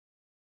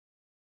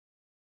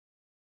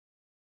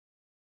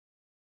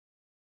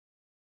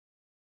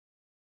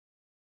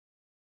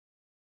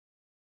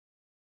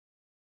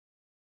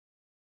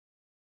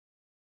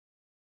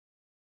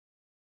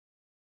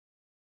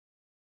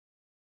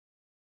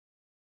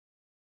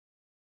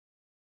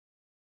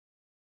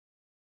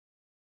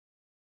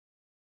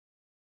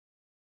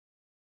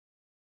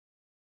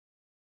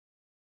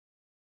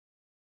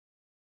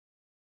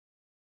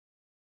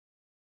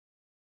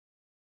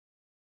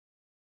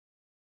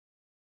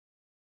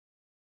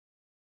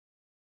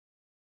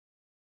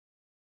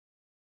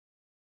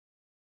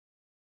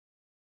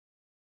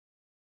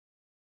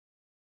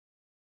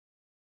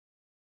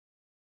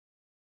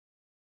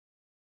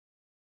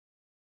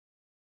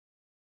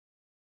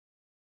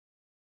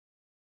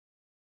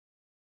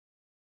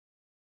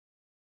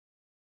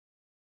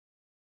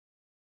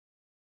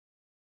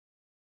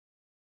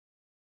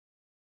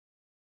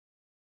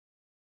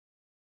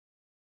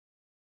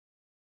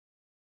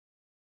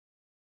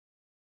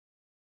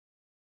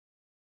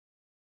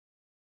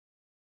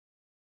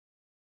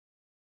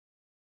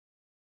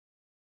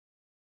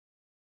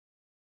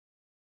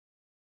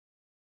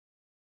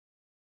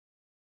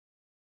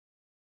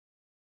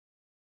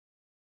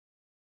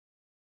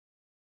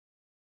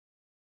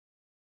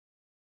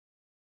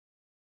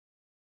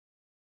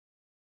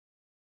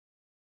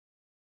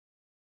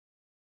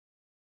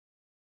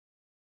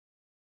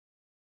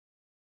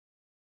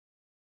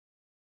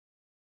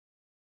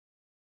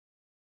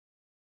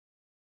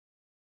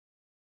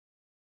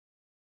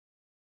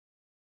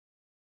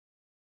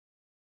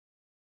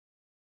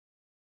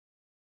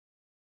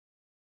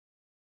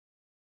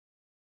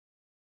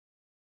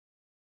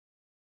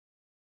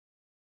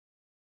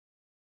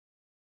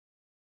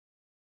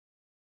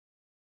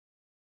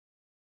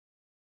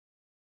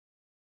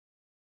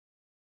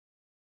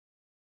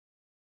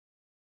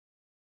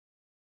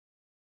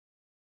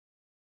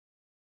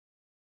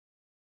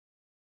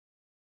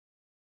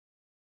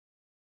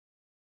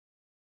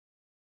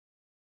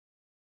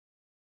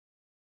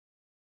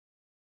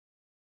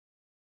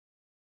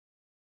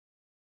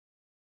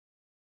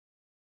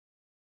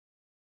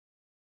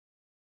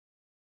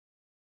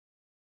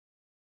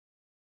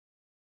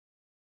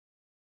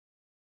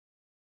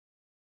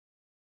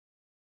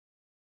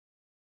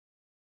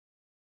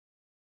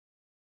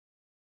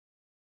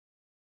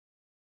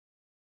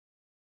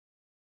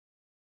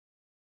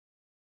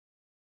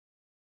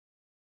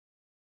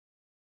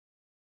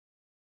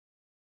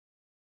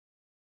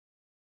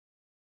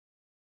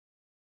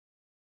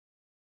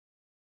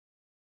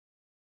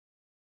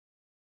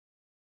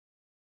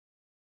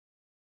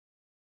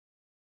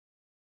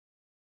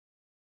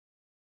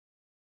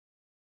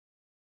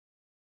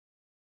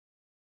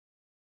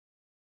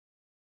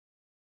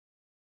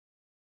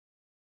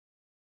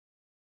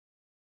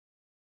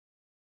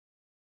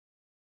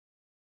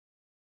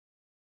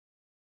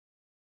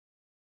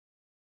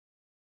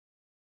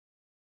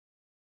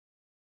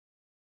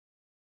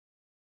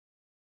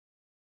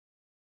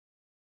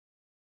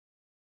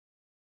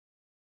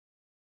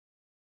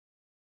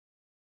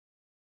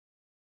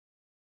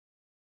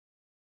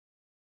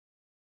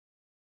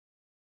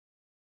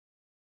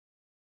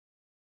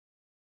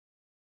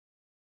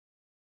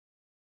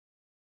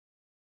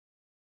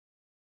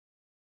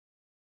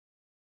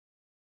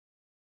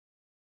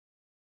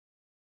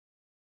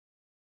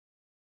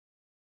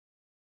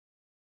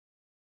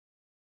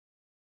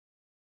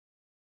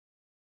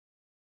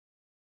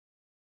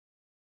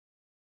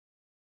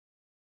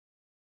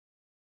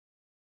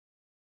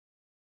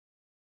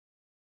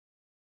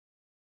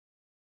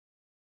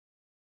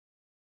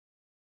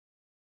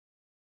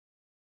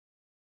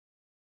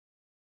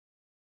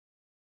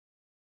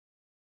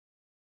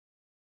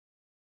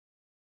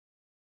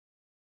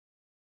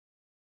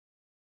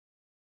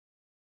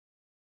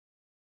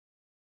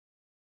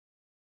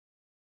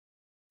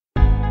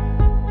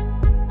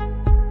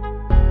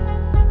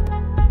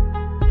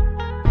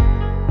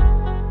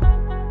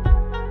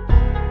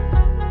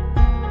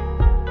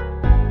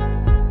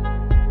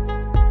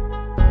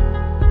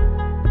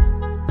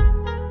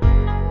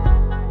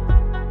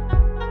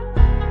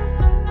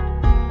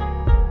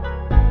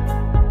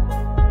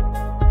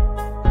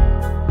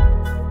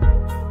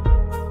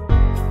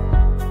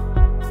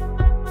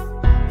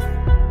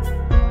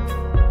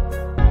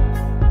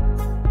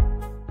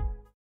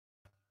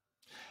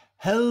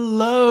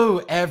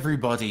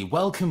everybody.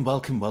 Welcome,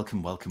 welcome,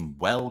 welcome, welcome,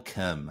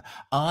 welcome.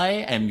 I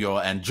am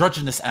your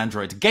androgynous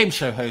android game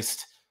show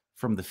host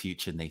from the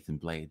future, Nathan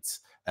Blades.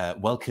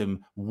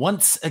 Welcome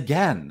once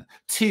again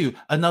to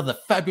another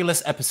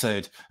fabulous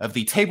episode of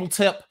the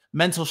Tabletop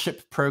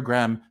Mentorship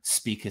Program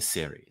Speaker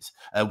Series.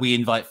 We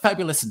invite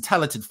fabulous and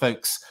talented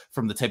folks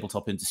from the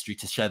tabletop industry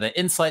to share their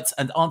insights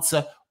and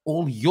answer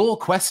all your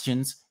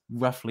questions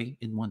roughly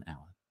in 1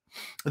 hour.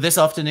 This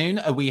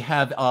afternoon, we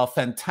have our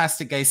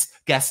fantastic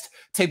guest,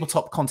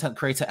 tabletop content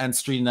creator and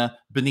streamer,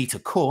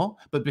 Beneeta Kaur.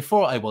 But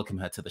before I welcome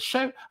her to the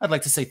show, I'd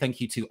like to say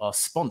thank you to our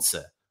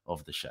sponsor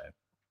of the show.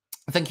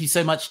 Thank you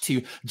so much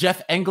to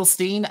Jeff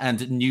Engelstein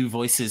and New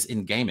Voices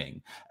in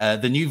Gaming.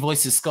 The New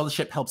Voices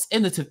Scholarship helps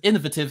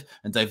innovative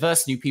and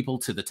diverse new people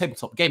to the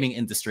tabletop gaming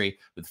industry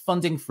with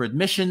funding for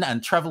admission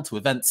and travel to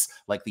events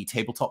like the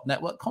Tabletop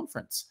Network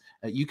Conference.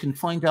 You can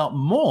find out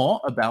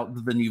more about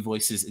the New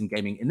Voices in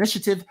Gaming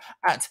initiative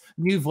at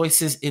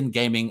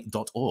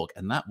newvoicesинgaming.org,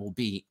 and that will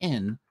be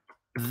in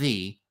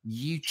the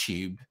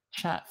YouTube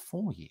chat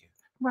for you.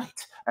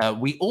 Right.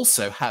 We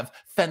also have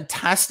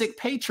fantastic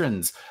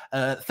patrons.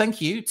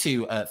 Thank you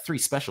to three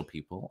special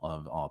people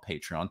of our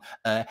Patreon.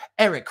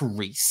 Eric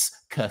Reese,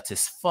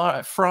 Curtis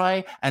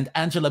Fry, and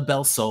Angela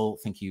Belsol.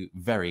 Thank you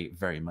very,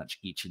 very much,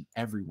 each and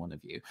every one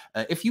of you.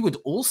 If you would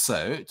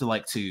also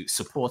like to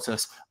support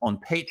us on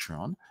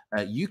Patreon,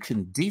 you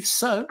can do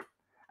so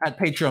at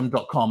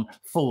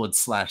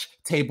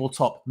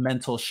patreon.com/tabletop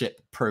mentorship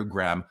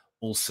program,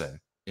 also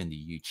in the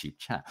YouTube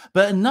chat.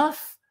 But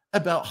enough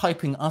about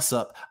hyping us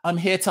up. I'm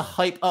here to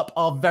hype up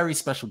our very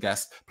special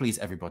guest. Please,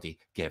 everybody,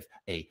 give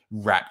a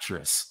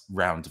rapturous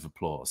round of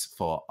applause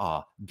for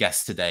our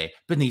guest today,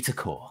 Beneeta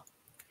Kaur.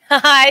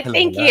 Hi,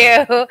 thank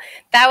you.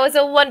 That was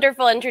a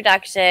wonderful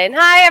introduction.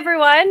 Hi,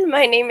 everyone.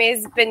 My name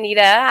is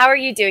Beneeta. How are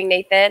you doing,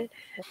 Nathan?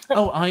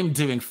 Oh, I'm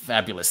doing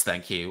fabulous,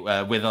 thank you.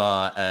 With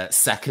our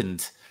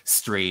second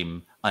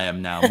stream, I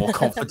am now more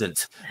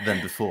confident than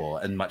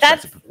before and much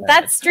better prepared.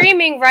 That's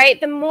streaming,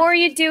 right? The more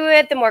you do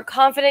it, the more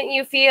confident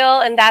you feel,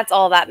 and that's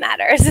all that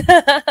matters.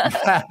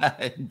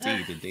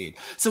 Indeed, indeed.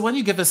 So why don't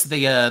you give us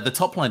the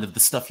top line of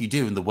the stuff you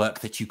do and the work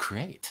that you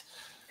create?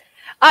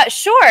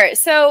 Sure.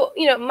 So,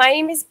 my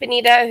name is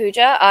Beneeta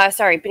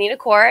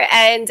Kaur,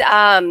 and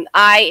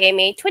I am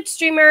a Twitch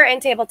streamer and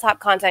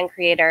tabletop content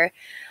creator.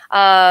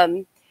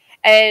 And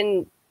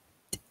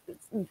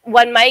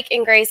when Mike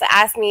and Grace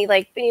asked me,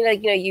 like,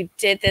 Beneeta, you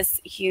did this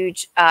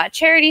huge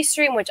charity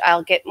stream, which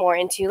I'll get more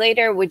into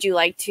later. Would you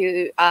like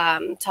to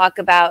talk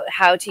about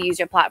how to use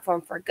your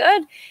platform for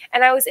good?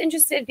 And I was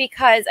interested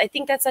because I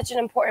think that's such an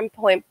important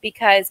point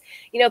because,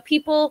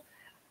 people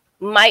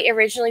might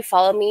originally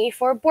follow me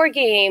for board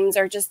games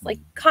or just like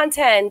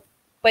content.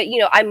 But,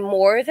 I'm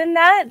more than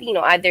that.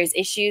 There's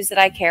issues that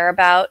I care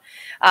about.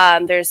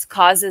 There's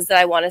causes that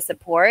I want to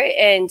support.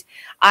 And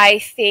I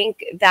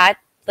think that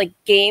like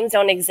games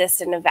don't exist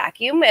in a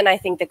vacuum. And I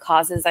think the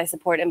causes I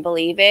support and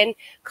believe in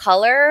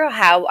color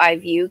how I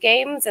view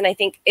games. And I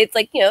think it's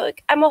like,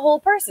 I'm a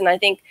whole person. I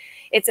think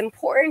it's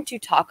important to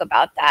talk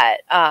about that.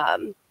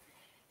 Oh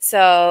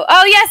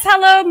yes,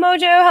 hello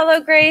Mojo, hello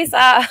Grace.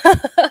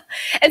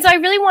 And so I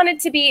really wanted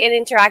to be an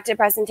interactive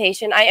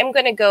presentation. I am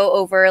going to go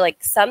over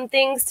like some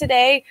things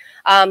today,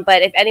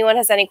 but if anyone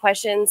has any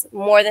questions,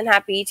 more than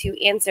happy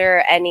to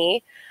answer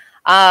any.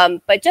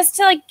 But just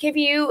to like give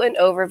you an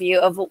overview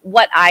of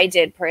what I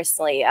did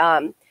personally.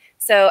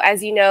 So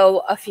as you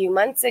know, a few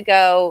months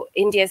ago,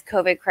 India's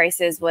COVID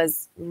crisis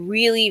was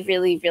really,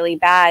 really, really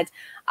bad.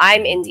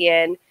 I'm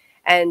Indian,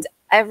 and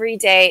every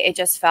day it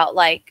just felt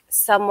like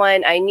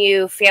someone I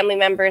knew, family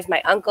members,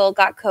 my uncle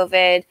got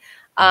COVID,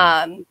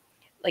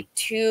 like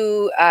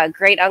two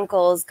great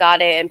uncles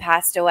got it and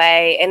passed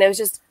away. And it was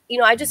just,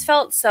 I just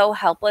felt so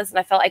helpless and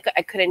I felt like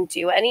I couldn't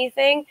do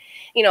anything.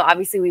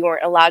 Obviously we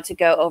weren't allowed to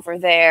go over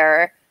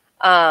there.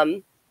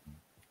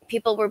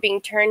 People were being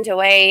turned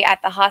away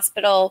at the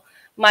hospital.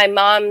 My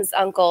mom's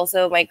uncle,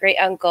 so my great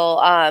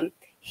uncle,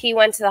 he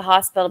went to the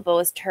hospital but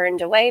was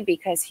turned away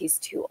because he's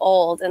too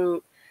old.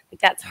 And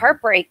that's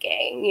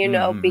heartbreaking,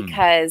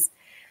 because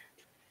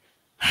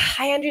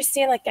I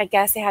understand, like, I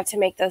guess they have to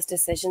make those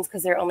decisions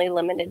because they're only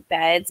limited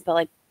beds, but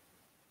like,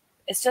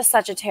 it's just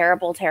such a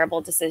terrible, terrible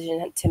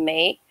decision to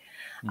make.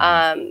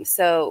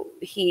 So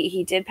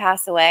he did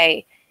pass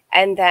away.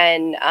 And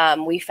then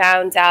we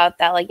found out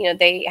that, like,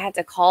 they had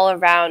to call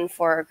around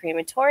for a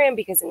crematorium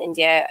because in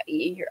India,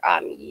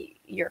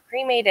 you're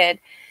cremated.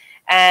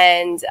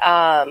 And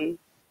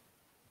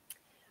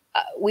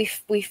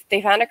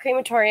they found a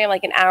crematorium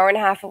like an hour and a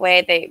half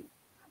away. They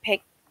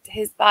picked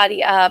his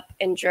body up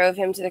and drove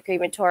him to the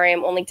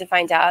crematorium, only to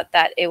find out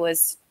that it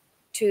was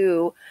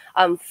too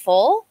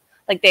full.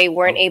 Like they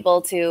weren't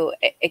able to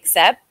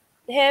accept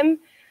him.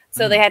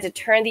 So they had to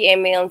turn the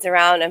ambulance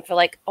around, and for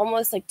like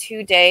almost like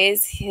 2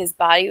 days, his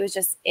body was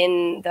just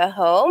in the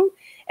home.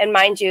 And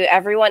mind you,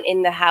 everyone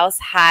in the house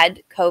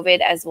had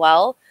COVID as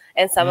well.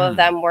 And some of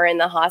them were in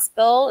the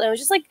hospital. And it was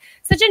just like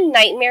such a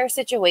nightmare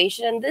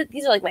situation.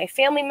 These are like my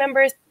family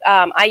members.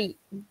 I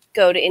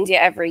go to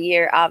India every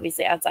year,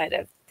 obviously outside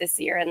of this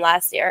year and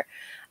last year.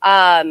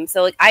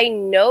 So like I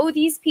know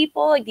these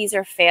people, like these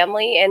are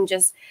family, and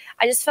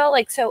I just felt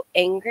like so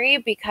angry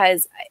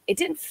because it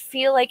didn't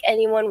feel like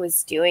anyone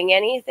was doing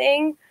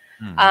anything.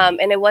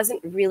 And it wasn't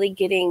really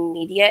getting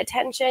media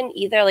attention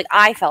either. Like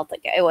I felt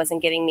like it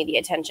wasn't getting media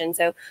attention.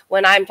 So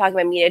when I'm talking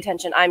about media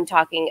attention, I'm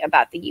talking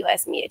about the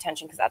US media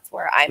attention because that's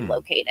where I'm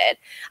located.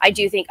 I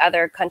do think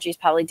other countries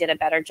probably did a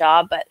better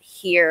job, but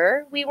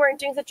here we weren't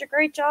doing such a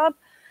great job.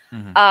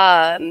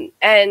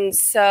 And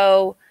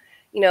so,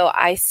 you know,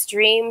 I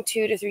stream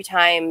 2 to 3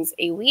 times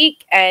a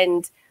week,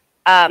 and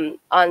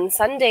on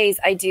Sundays,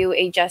 I do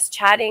a just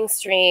chatting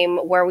stream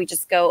where we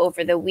just go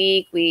over the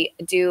week. We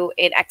do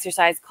an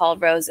exercise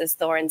called Roses,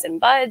 Thorns, and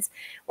Buds,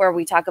 where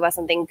we talk about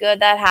something good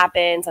that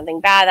happened,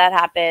 something bad that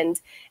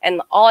happened.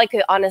 And all I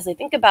could honestly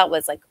think about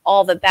was like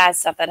all the bad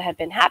stuff that had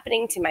been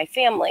happening to my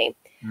family.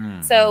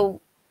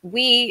 So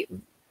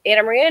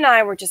Anna Maria and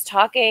I were just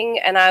talking,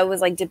 and I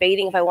was like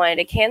debating if I wanted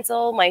to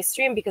cancel my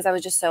stream because I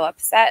was just so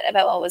upset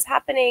about what was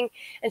happening.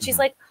 And she's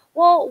like,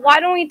 well,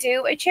 why don't we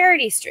do a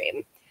charity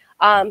stream?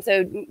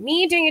 So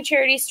me doing a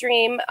charity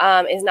stream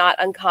is not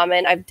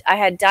uncommon. I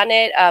had done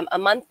it a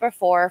month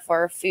before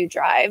for a food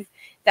drive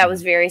that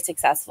was very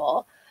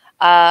successful.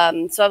 So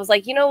I was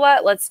like, you know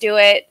what? Let's do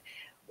it.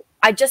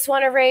 I just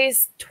want to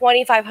raise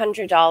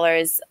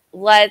 $2,500.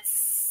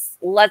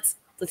 Let's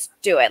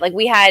do it. Like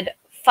we had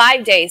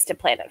 5 days to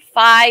plan it.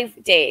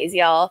 5 days,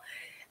 y'all.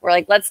 We're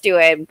like, let's do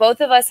it. Both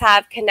of us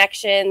have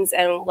connections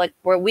and like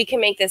where we can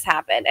make this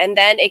happen. And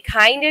then it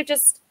kind of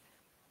just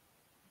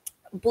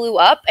blew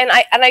up, and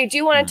I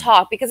do want to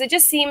talk because it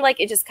just seemed like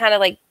it just kind of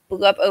like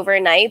blew up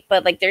overnight,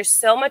 but like there's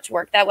so much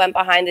work that went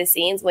behind the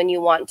scenes when you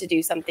want to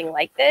do something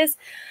like this.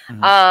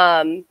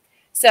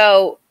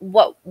 So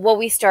what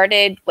we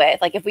started with,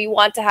 like if we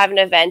want to have an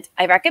event,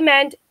 I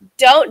recommend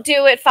don't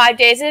do it 5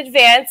 days in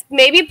advance.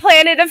 Maybe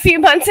plan it a few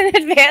months in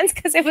advance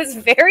because it was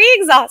very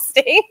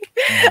exhausting.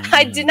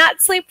 I did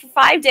not sleep for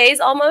 5 days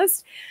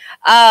almost.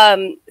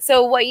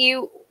 So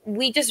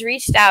we just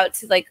reached out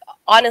to like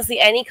honestly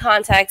any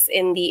contacts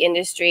in the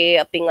industry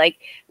of being like,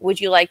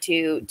 would you like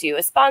to do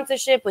a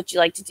sponsorship? Would you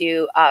like to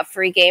do a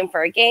free game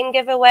for a game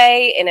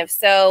giveaway? And if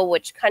so,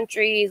 which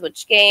countries,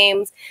 which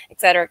games,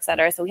 et cetera, et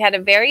cetera. So we had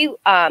a very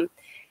like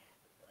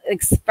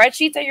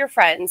spreadsheets are your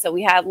friends. So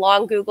we had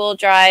long Google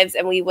drives,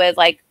 and we would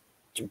like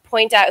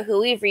point out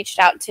who we've reached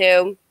out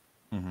to,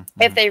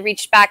 if they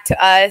reached back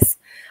to us,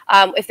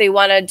 if they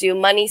want to do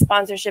money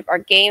sponsorship or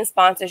game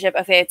sponsorship,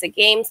 if it's a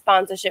game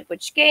sponsorship,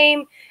 which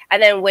game,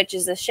 and then which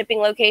is the shipping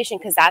location,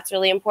 because that's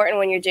really important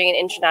when you're doing an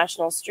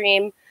international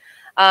stream.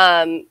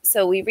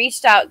 So we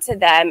reached out to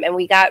them, and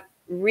we got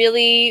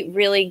really,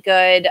 really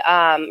good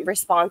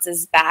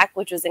responses back,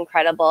 which was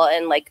incredible.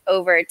 And like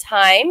over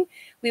time,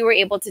 we were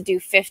able to do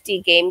 50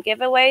 game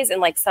giveaways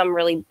and like some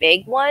really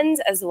big ones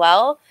as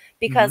well,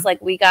 because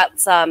like we got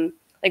some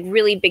like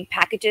really big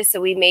packages. So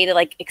we made it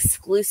like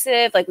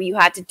exclusive, like you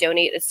had to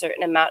donate a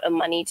certain amount of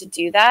money to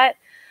do that.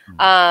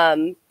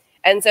 And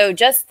so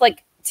just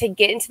like to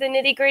get into the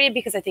nitty gritty,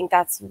 because I think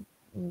that's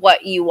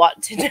what you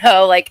want to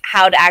know, like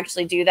how to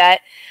actually do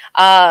that.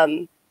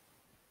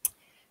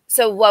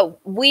 So what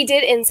we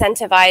did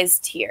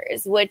incentivize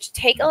tiers, which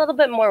take a little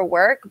bit more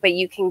work, but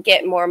you can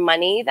get more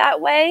money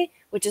that way,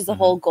 which is the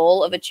whole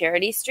goal of a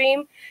charity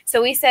stream.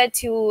 So we said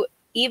to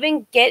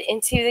even get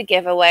into the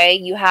giveaway,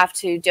 you have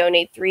to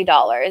donate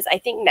 $3. I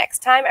think next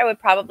time I would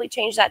probably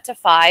change that to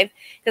 $5,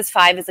 because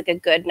 5 is like a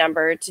good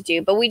number to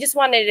do. But we just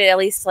wanted it at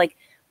least like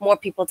more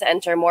people to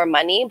enter more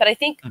money. But I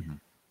think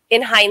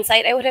in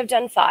hindsight, I would have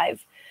done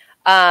 5.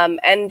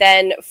 And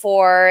then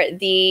for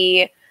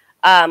the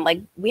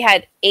like we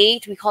had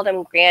 8, we called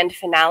them grand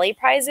finale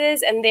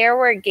prizes, and there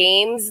were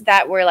games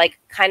that were like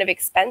kind of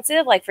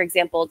expensive. Like for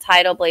example,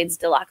 Tidal Blades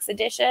Deluxe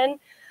Edition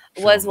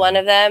was one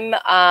of them.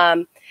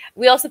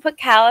 We also put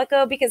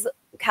Calico, because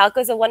Calico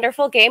is a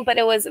wonderful game, but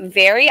it was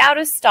very out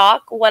of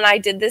stock when I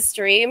did this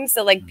stream.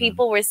 So like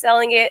people were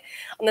selling it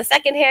on the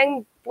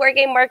secondhand board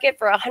game market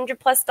for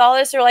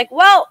 $100+. So we're like,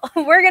 well,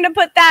 we're going to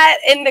put that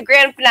in the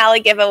grand finale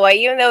giveaway,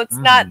 even though it's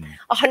not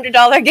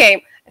 $100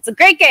 game. It's a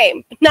great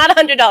game, not a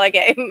 $100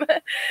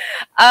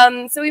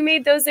 game. So we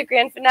made those the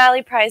grand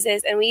finale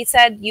prizes, and we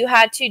said you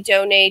had to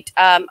donate,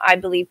 I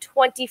believe,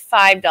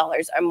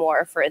 $25 or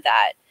more for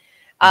that.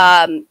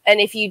 And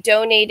if you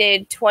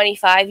donated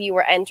 $25, you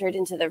were entered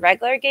into the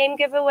regular game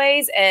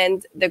giveaways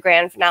and the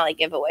grand finale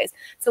giveaways.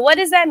 So what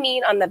does that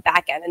mean on the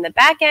back end? In the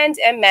back end,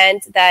 it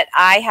meant that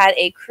I had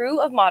a crew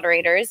of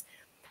moderators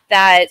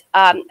that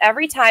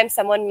every time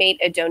someone made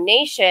a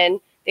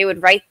donation, they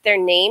would write their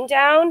name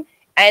down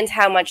and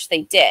how much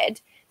they did.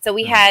 So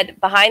we had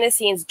behind the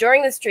scenes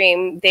during the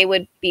stream, they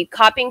would be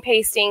copying,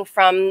 pasting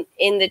from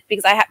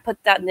because I had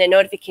put that in the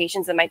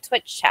notifications in my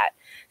Twitch chat.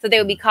 So they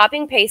would be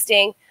copying,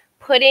 pasting,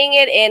 putting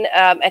it in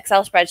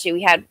Excel spreadsheet.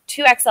 We had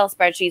 2 Excel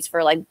spreadsheets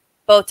for like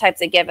both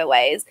types of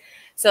giveaways.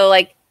 So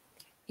like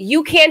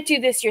you can't do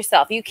this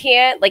yourself. You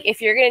can't, like,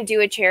 if you're going to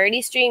do a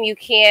charity stream, you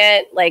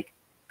can't like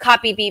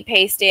copy, be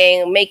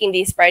pasting, making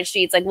these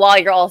spreadsheets like while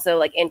you're also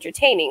like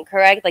entertaining,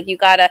 correct? Like you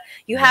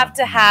have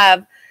to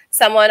have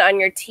someone on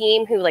your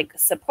team who like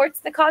supports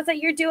the cause that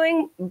you're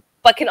doing,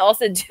 but can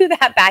also do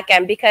that back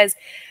end, because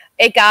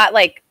it got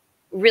like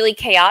really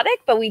chaotic,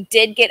 but we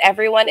did get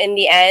everyone in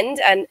the end.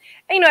 And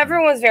you know,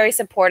 everyone was very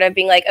supportive,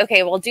 being like,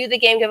 okay, we'll do the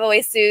game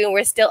giveaway soon.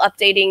 We're still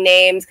updating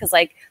names, because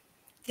like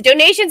the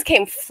donations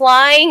came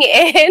flying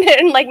in,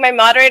 and like my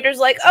moderator's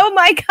like, oh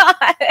my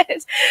god,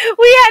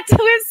 we have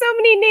so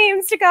many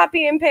names to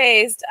copy and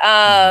paste.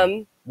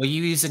 Were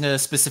you using a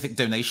specific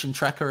donation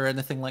tracker or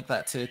anything like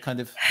that to kind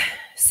of?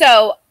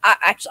 So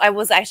I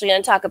was actually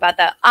going to talk about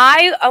that.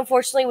 I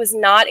unfortunately was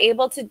not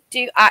able to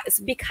do,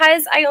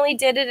 because I only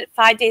did it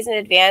 5 days in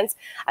advance.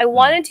 I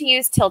wanted to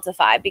use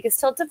Tiltify, because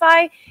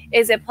Tiltify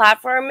is a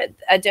platform,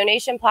 a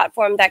donation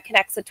platform that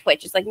connects to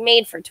Twitch. It's like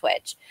made for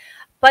Twitch.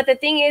 But the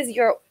thing is,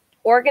 your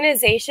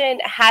organization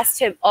has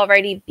to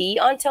already be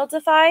on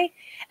Tiltify,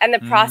 and the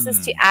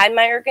process to add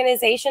my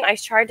organization, I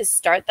tried to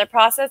start the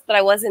process, but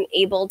I wasn't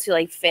able to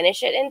like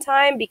finish it in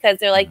time, because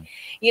they're like,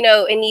 you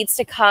know, it needs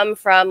to come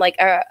from like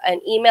an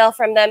email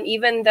from them,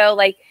 even though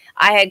like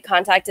I had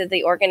contacted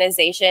the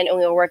organization and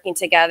we were working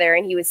together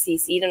and he was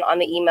CC'd and on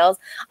the emails.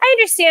 I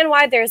understand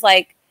why there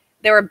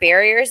were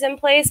barriers in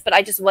place, but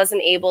I just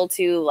wasn't able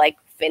to like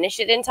finish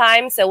it in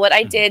time. So what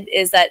I did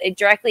is that it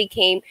directly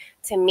came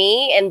to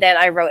me, and then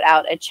I wrote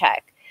out a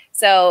check.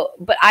 So,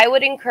 but I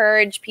would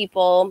encourage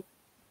people,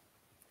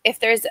 if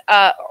there's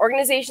an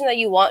organization that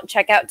you want,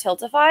 check out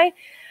Tiltify.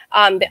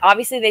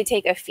 Obviously, they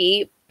take a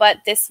fee, but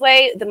this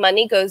way the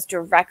money goes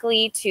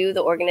directly to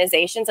the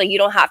organization, so you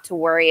don't have to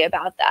worry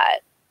about that.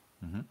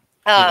 It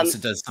also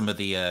does some of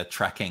the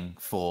tracking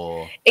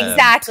for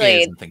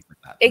exactly and things like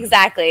that.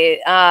 Exactly.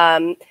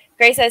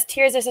 Grace says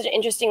tiers are such an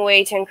interesting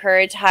way to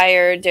encourage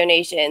higher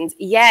donations.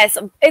 Yes,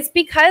 it's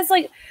because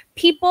like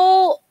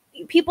people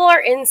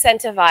are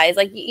incentivized.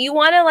 Like you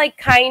want to like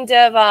kind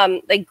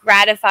of like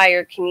gratify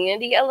your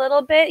community a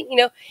little bit. You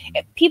know,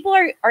 people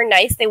are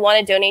nice. They want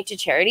to donate to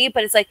charity,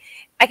 but it's like,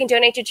 I can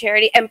donate to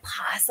charity and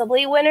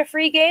possibly win a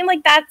free game.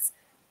 Like that's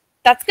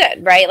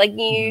good, right? Like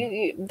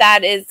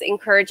that is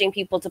encouraging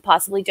people to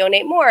possibly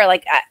donate more,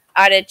 like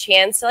at a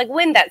chance to like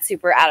win that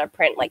super out of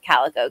print like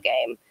Calico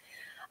game.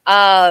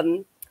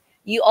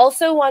 You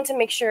also want to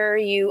make sure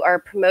you are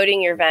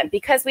promoting your event,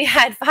 because we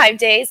had 5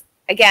 days.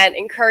 Again,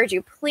 encourage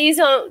you, please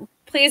don't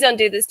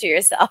do this to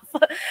yourself.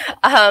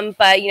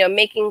 But you know,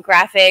 making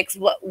graphics.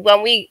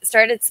 When we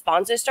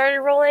sponsors started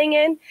rolling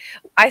in,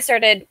 I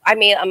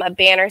made a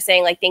banner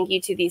saying like, thank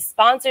you to these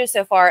sponsors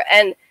so far,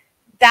 and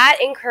that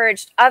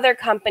encouraged other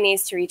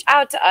companies to reach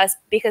out to us,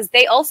 because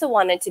they also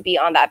wanted to be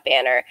on that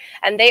banner,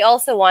 and they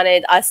also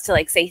wanted us to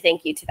like say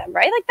thank you to them,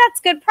 right? Like that's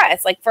good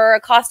press. Like for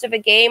a cost of a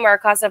game or a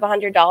cost of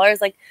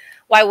 $100, like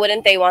why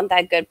wouldn't they want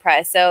that good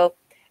press? So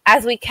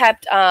as we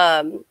kept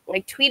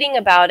like tweeting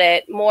about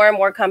it, more and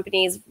more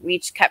companies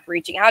kept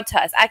reaching out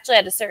to us. Actually,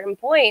 at a certain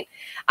point,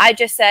 I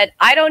just said,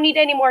 I don't need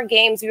any more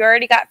games. We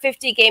already got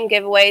 50 game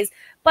giveaways.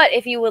 But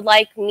if you would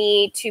like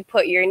me to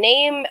put your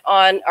name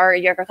on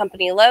your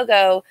company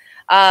logo,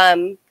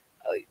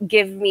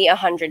 give me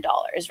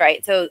 $100,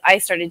 right? So I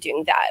started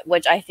doing that,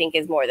 which I think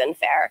is more than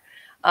fair,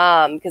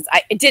 because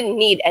I didn't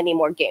need any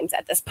more games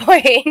at this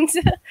point.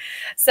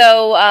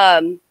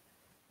 So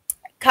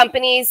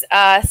companies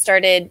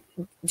started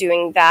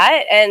doing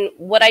that. And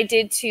what I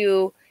did to,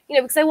 you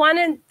know, because I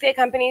wanted the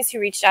companies who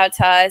reached out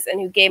to us and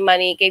who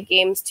gave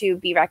games to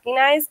be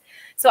recognized.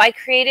 So I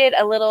created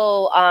a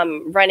little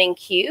running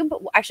cube.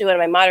 Actually, one of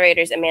my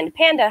moderators, Amanda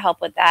Panda,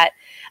 helped with that.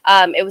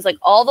 It was like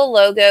all the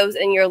logos,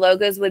 and your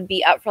logos would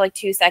be up for like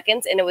 2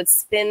 seconds, and it would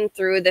spin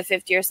through the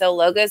 50 or so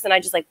logos. And I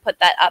just like put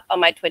that up on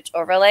my Twitch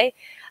overlay.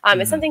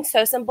 It's something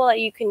so simple that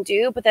you can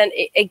do, but then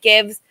it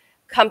gives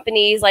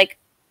companies like,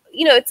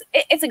 you know,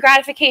 it's a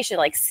gratification,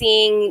 like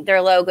seeing their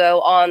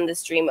logo on the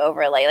stream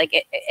overlay. Like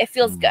it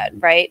feels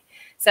good, right?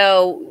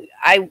 So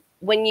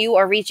when you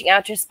are reaching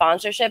out to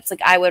sponsorships,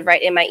 like I would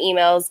write in my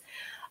emails,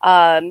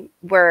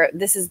 where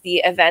this is the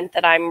event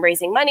that I'm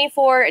raising money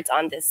for. It's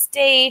on this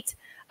date.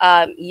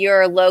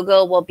 Your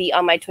logo will be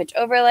on my Twitch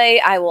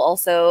overlay. I will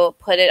also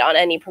put it on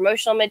any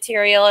promotional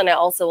material, and I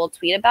also will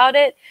tweet about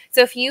it.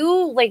 So if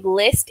you like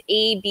list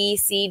A, B,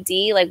 C,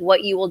 D, like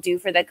what you will do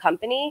for the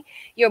company,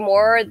 you're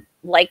more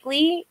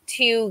likely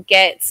to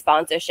get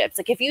sponsorships.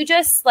 Like if you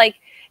just like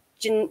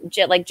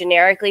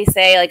generically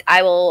say like,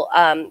 I will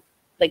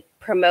like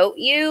promote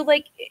you,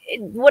 like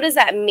what does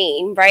that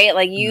mean, right?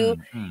 Like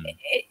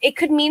it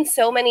could mean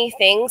so many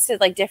things to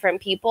like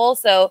different people.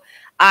 So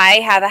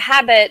I have a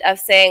habit of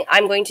saying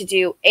I'm going to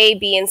do A,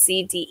 B, and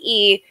C, D,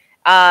 E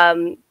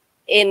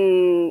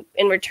in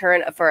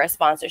return for a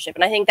sponsorship.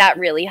 And I think that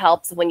really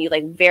helps when you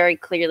like very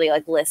clearly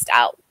like list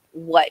out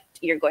what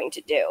you're going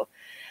to do.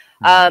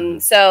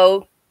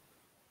 So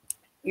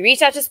we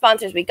reached out to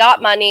sponsors, we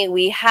got money,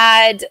 we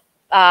had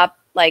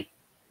like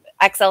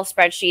Excel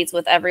spreadsheets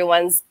with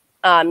everyone's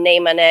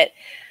name on it.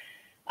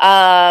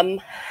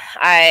 And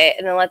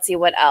then let's see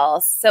what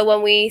else. So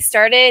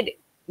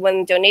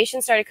when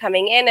donations started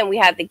coming in and we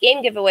had the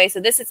game giveaway, so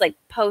this is like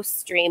post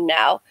stream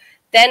now,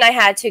 then I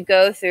had to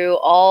go through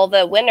all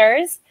the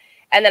winners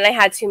And then I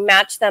had to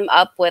match them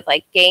up with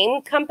like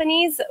game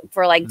companies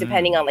for like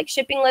depending on like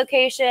shipping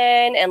location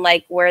and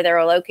like where they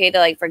were located.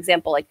 Like for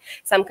example, like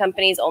some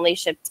companies only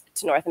shipped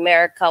to North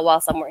America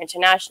while some were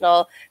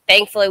international.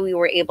 Thankfully, we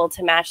were able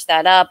to match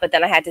that up, but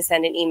then I had to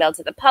send an email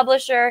to the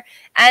publisher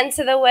and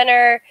to the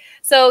winner.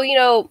 So, you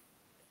know,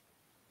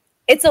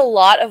 it's a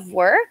lot of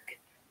work,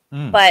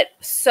 but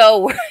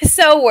so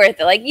worth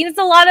it. Like, you know, it's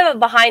a lot of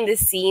behind the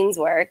scenes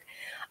work.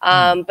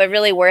 But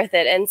really worth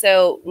it. And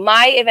so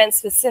my event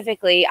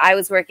specifically, I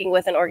was working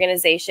with an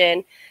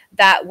organization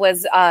that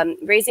was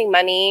raising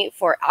money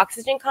for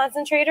oxygen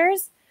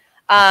concentrators.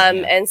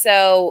 And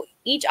so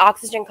each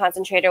oxygen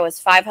concentrator was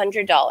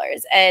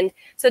 $500. And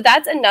so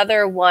that's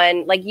another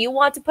one, like you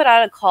want to put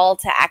out a call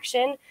to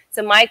action.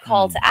 So my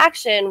call to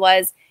action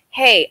was,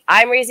 hey,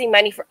 I'm raising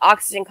money for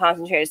oxygen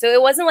concentrators. So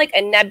it wasn't like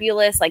a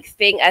nebulous like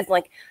thing as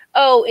like,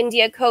 oh,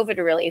 India COVID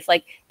relief.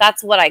 Like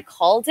that's what I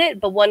called it.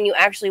 But when you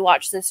actually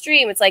watch the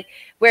stream, it's like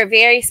we're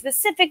very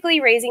specifically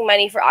raising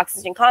money for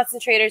oxygen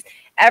concentrators.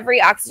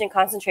 Every oxygen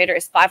concentrator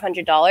is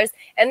 $500.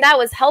 And that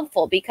was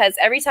helpful because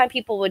every time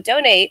people would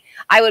donate,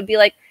 I would be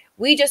like,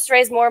 we just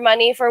raised more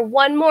money for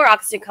one more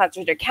oxygen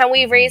concentrator. Can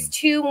we raise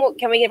two more?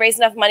 Can we raise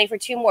enough money for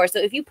two more? So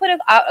if you put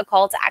out a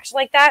call to action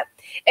like that,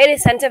 it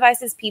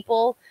incentivizes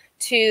people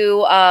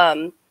to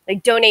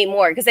like donate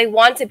more because they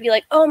want to be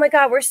like, oh my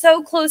God, we're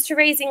so close to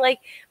raising like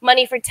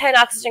money for 10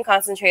 oxygen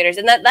concentrators.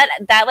 And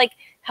that like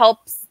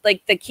helps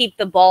like to keep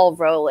the ball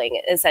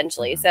rolling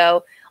essentially.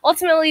 So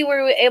ultimately we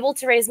were able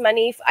to raise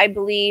money, I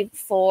believe,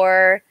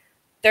 for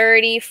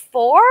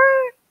 34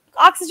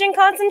 oxygen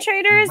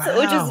concentrators,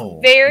 which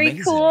is very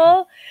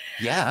cool.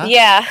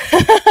 Yeah.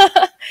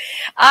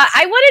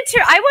 I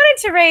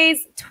wanted to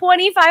raise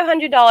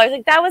 $2,500.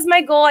 Like that was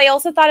my goal. I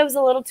also thought it was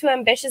a little too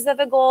ambitious of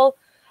a goal.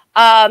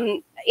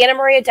 Anna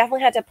Maria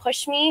definitely had to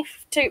push me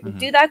to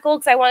do that goal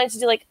because I wanted to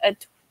do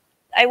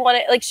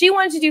like she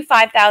wanted to do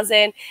 5,000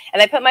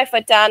 and I put my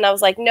foot down and I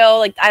was like, no,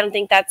 like I don't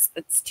think that's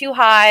too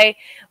high.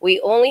 We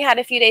only had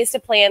a few days to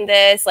plan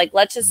this. Like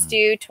let's just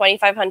do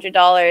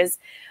 $2,500.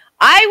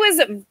 I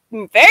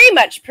was very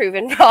much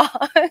proven wrong.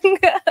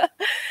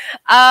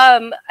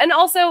 And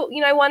also,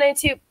 you know, I wanted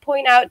to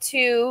point out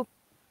I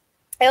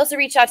also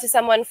reached out to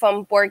someone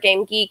from Board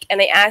Game Geek and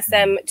I asked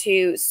them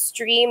to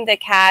stream the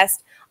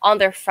cast on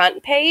their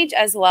front page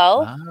as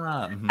well.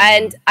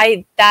 And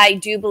I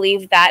do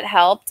believe that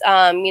helped,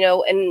 you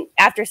know, and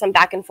after some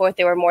back and forth,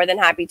 they were more than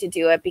happy to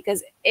do it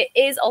because it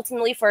is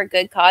ultimately for a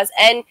good cause.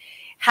 And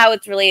how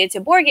it's related to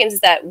board games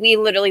is that we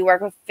literally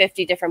work with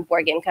 50 different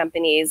board game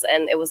companies.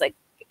 And it was like,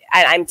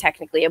 I'm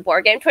technically a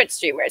board game Twitch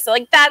streamer. So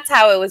like, that's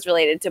how it was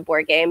related to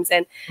board games.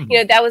 And, you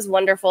know, that was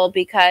wonderful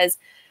because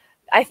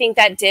I think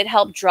that did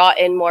help draw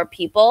in more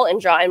people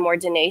and draw in more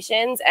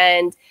donations.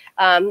 And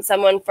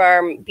someone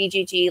from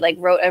BGG like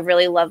wrote a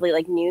really lovely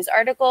like news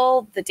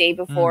article the day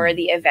before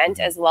the event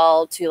as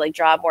well to like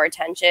draw more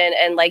attention.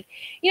 And like,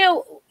 you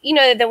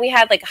know, then we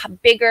had like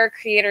bigger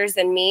creators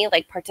than me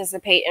like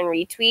participate and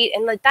retweet.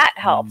 And like that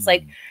helps.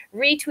 Like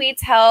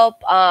retweets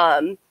help.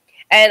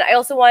 And I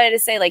also wanted to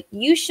say, like,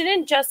 you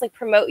shouldn't just like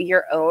promote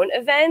your own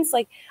events.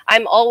 Like I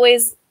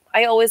always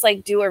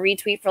like do a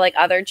retweet for like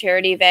other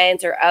charity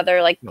events or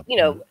other like, you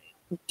know,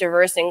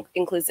 diverse and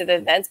inclusive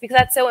events because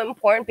that's so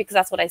important because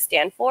that's what I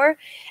stand for.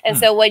 And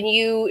so when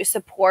you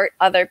support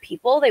other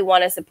people, they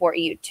want to support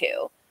you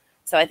too.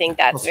 So I think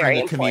that's very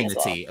important.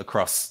 Community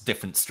across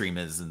different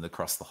streamers and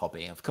across the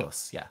hobby, of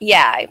course. Yeah.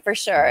 Yeah, for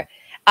sure.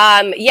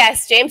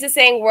 Yes, James is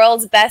saying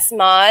world's best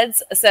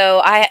mods.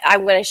 So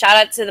I'm going to shout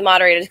out to the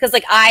moderators because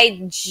like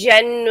I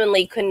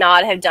genuinely could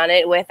not have done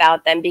it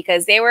without them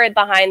because they were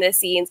behind the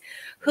scenes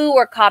who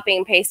were copying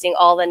and pasting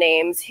all the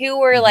names, who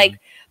were like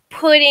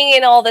putting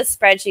in all the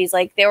spreadsheets.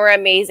 Like they were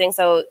amazing.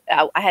 So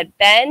I had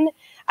Ben,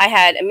 I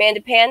had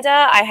Amanda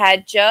Panda, I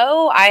had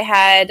Joe, I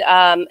had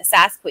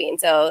Sass Queen.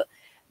 So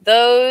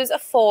those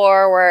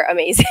four were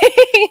amazing.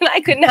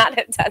 I could not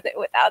have done it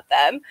without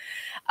them.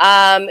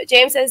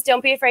 James says,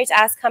 don't be afraid to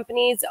ask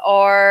companies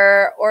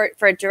or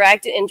for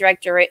direct and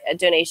indirect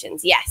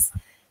donations. Yes.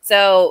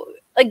 So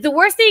like the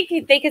worst they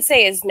could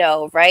say is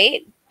no,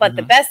 right? But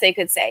the best they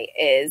could say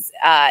is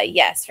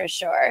yes, for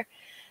sure.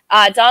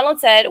 Donald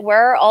said,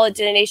 were all the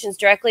donations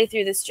directly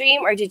through the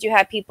stream or did you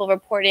have people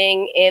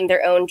reporting in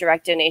their own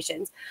direct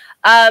donations?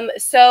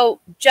 So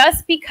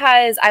just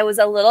because I was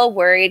a little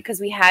worried because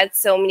we had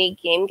so many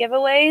game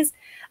giveaways,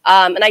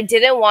 and I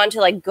didn't want to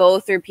like go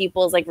through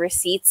people's like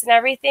receipts and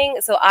everything.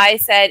 So I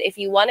said, if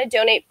you want to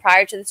donate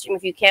prior to the stream,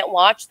 if you can't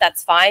watch,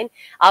 that's fine.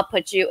 I'll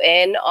put you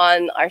in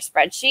on our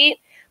spreadsheet.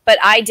 But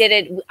I did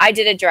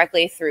it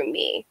directly through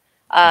me.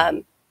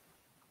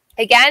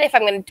 Again, if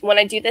when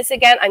I do this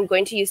again, I'm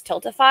going to use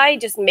Tiltify.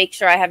 Just make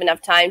sure I have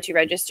enough time to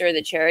register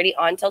the charity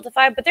on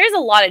Tiltify. But there's a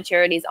lot of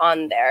charities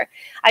on there.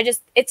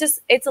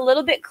 It's a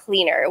little bit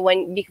cleaner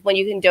when you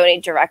can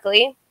donate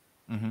directly.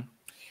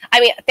 I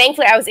mean,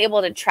 thankfully, I was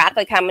able to track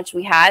like how much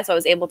we had, so I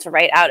was able to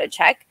write out a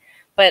check.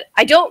 But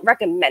I don't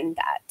recommend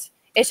that.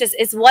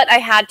 It's what I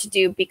had to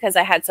do because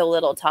I had so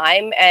little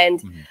time.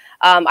 And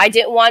I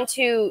didn't want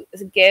to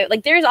give,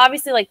 like, there's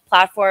obviously like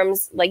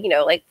platforms like, you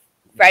know, like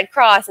Red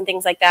Cross and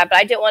things like that, but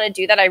I didn't want to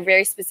do that. I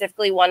very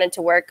specifically wanted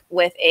to work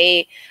with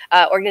a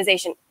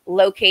organization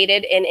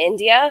located in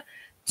India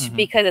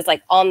because it's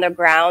like on the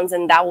grounds,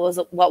 and that was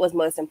what was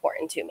most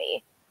important to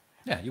me.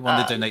 Yeah, you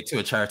want to donate to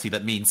a charity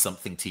that means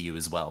something to you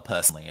as well,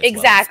 personally.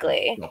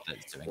 Exactly. Well,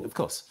 doing, of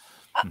course.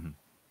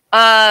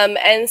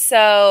 And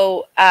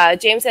so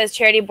James says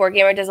Charity Board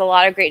Gamer does a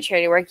lot of great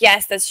charity work.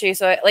 Yes, that's true.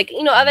 So like,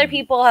 you know, other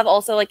people have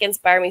also like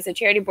inspired me. So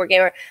Charity Board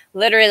Gamer,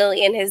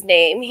 literally in his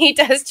name, he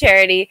does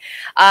charity.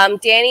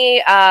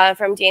 Danny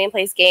from Danny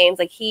Plays Games,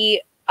 like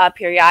he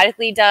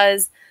periodically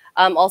does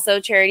also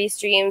charity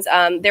streams.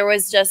 There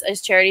was just a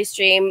charity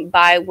stream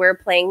by We're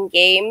Playing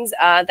Games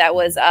that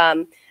was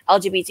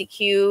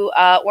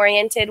LGBTQ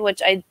oriented,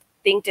 which I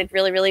think did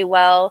really, really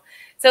well.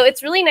 So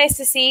it's really nice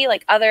to see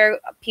like other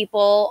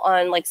people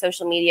on like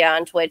social media,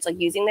 on Twitch, like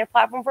using their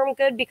platform for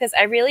good, because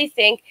I really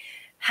think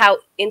how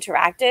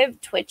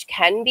interactive Twitch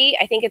can be.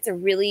 I think it's a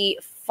really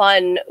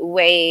fun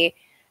way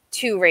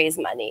to raise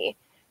money.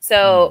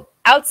 So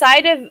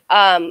outside of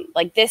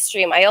like this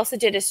stream, I also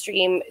did a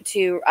stream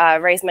to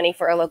raise money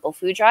for a local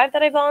food drive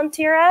that I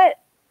volunteer at.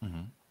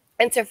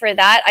 And so for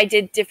that, I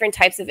did different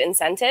types of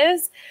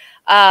incentives.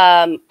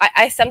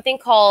 I something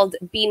called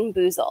Bean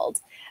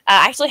Boozled.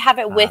 I actually have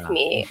it with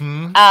me.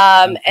 And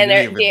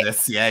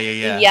this. Yeah.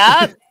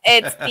 Yep.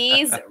 It's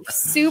these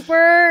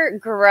super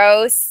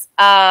gross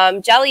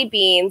jelly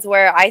beans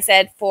where I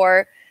said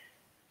for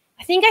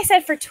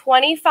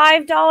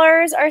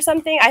 $25 or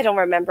something. I don't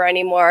remember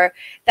anymore.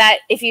 That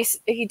if you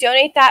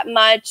donate that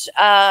much,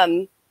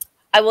 I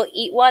will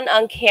eat one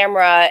on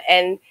camera.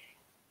 And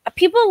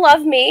people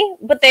love me,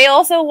 but they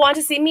also want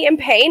to see me in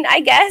pain,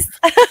 I guess.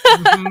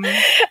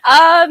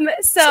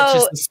 So such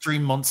as the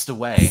stream monster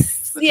way.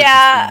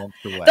 Yeah.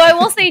 Though I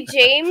will say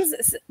James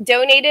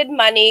donated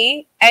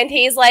money and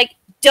he's like,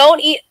 don't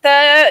eat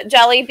the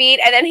jelly bean.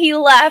 And then he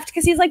left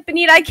because he's like,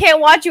 Beneeta, I can't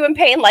watch you in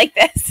pain like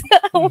this,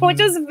 which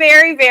was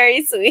very,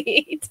 very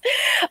sweet.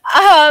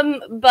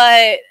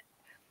 But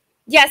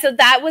yeah, so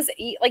that was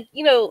like,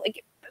 you know,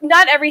 like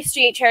not every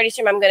charity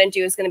stream I'm going to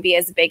do is going to be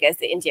as big as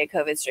the India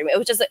COVID stream. It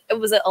was just, it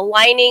was a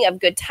aligning of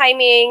good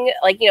timing.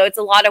 Like, you know, it's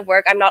a lot of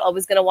work. I'm not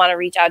always going to want to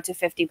reach out to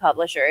 50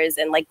 publishers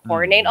and like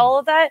coordinate all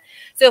of that.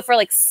 So for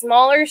like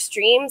smaller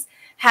streams,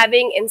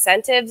 having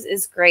incentives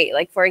is great.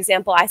 Like, for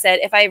example, I said,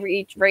 if I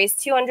raise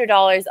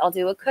 $200, I'll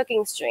do a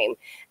cooking stream.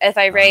 If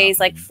I raise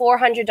like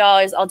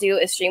 $400, I'll do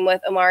a stream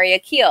with Omari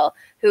Akil,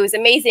 who is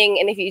amazing.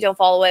 And if you don't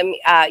follow him,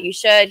 you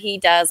should. He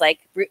does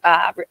like,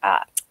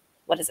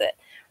 what is it?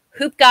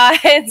 Hoop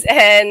Gods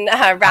and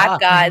Rap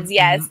Gods,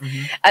 yes.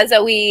 And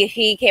so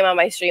he came on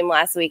my stream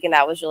last week, and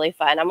that was really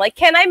fun. I'm like,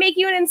 can I make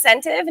you an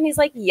incentive? And he's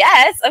like,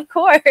 yes, of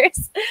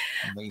course.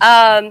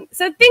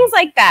 So things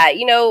like that,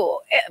 you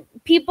know,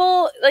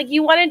 people like,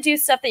 you want to do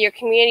stuff that your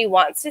community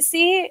wants to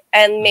see,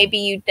 and maybe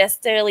you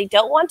necessarily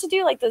don't want to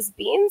do, like those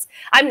beans.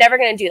 I'm never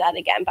going to do that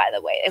again, by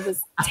the way. It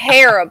was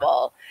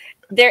terrible.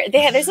 There's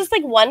this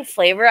like one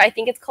flavor, I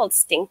think it's called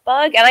Stink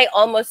Bug, and I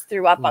almost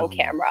threw up on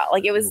camera.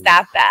 Like, it was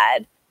that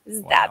bad.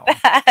 Is that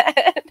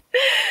bad?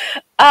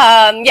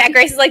 Yeah,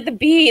 Grace is like, the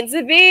beans,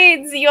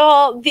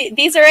 y'all.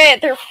 These are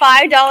it. They're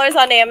 $5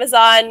 on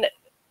Amazon.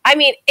 I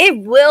mean, it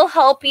will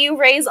help you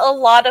raise a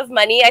lot of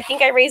money. I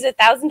think I raised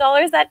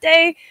 $1,000 that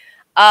day.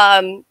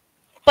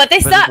 But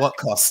they suck. What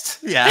cost?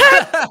 Yeah.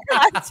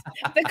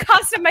 The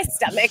cost of my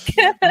stomach.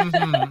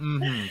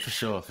 For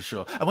sure.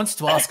 I wanted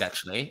to ask,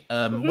 actually,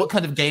 what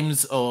kind of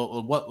games,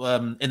 or what,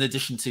 in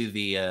addition to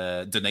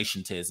the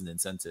donation tiers and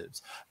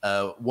incentives,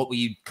 what were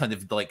you kind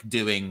of like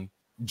doing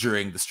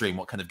during the stream?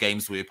 What kind of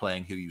games were you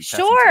playing? Who you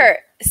chatting to?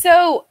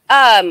 So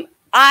I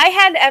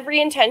had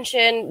every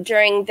intention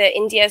during the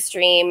India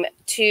stream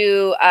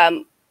to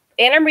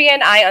Anna Maria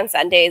and I on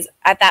Sundays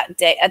at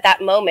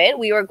that moment,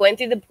 we were going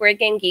through the Board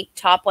Game Geek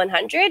Top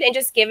 100 and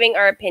just giving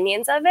our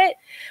opinions of it.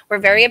 We're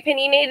very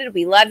opinionated.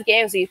 We love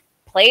games. We've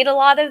played a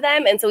lot of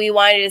them. And so we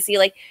wanted to see,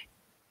 like,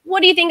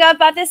 what do you think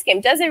about this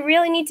game? Does it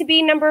really need to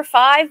be number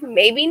 5?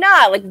 Maybe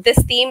not. Like,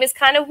 this theme is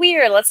kind of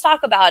weird. Let's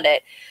talk about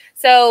it.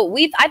 So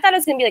I thought it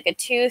was going to be like a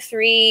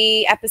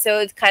 2-3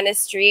 episodes kind of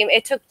stream.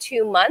 It took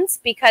 2 months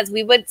because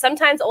we would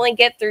sometimes only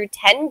get through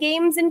 10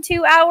 games in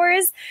 2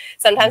 hours.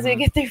 Sometimes we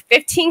get through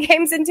 15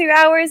 games in 2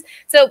 hours.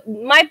 So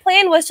my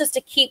plan was just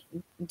to keep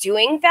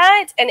doing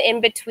that and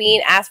in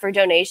between ask for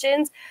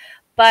donations.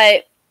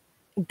 But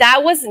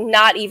that was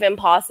not even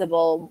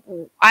possible.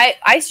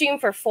 I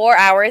streamed for 4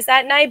 hours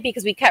that night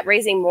because we kept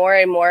raising more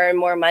and more and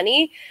more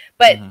money.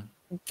 But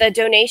the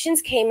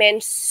donations came in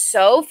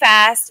so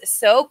fast,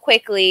 so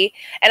quickly,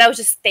 and I was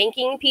just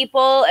thanking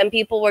people, and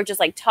people were just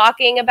like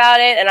talking about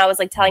it, and I was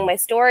like telling my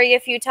story a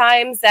few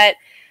times that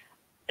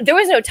there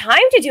was no time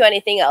to do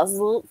anything else.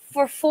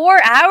 For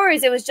 4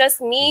 hours, it was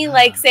just me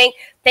like saying,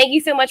 thank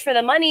you so much for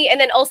the money, and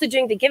then also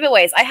doing the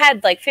giveaways. I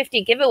had like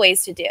 50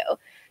 giveaways to do.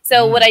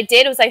 So what I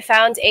did was I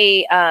found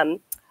a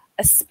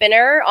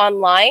spinner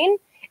online,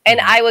 And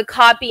I would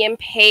copy and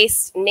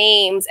paste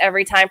names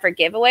every time for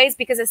giveaways,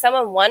 because if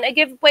someone won a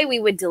giveaway, we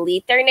would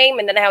delete their name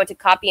and then I had to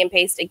copy and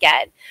paste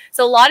again.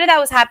 So a lot of that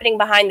was happening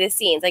behind the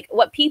scenes. Like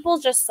what people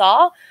just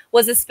saw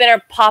was a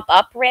spinner pop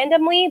up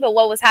randomly, but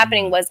what was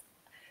happening was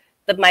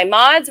my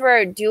mods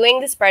were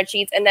doing the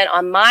spreadsheets, and then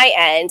on my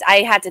end,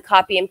 I had to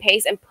copy and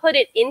paste and put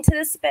it into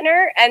the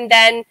spinner and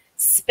then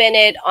spin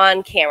it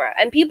on camera.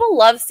 And people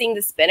love seeing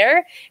the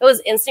spinner. It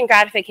was instant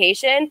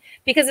gratification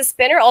because the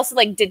spinner also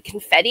like did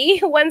confetti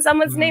when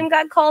someone's name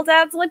got called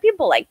out. So like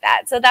people like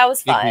that. So that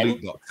was fun.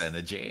 Loot box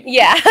energy.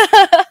 Yeah.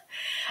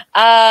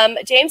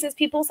 James says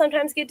people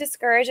sometimes get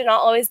discouraged and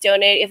not always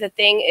donate if the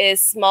thing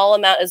is small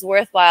amount is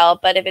worthwhile.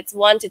 But if it's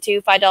 $1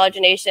 to $5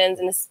 donations,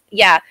 and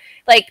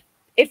like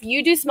if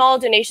you do small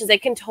donations, they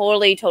can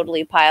totally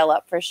pile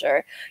up for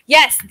sure.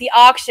 Yes, the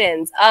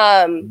auctions.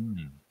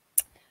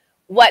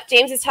 What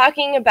James is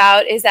talking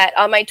about is that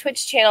on my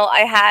Twitch channel,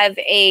 I have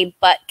a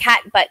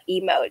cat butt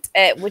emote,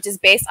 which is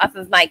based off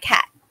of my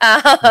cat.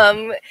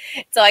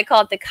 So I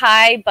call it the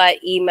Kai butt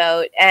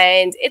emote,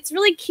 and it's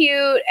really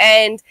cute.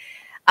 And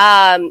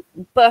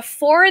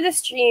before the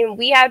stream,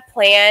 we had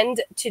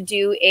planned to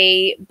do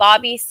a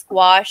Bobby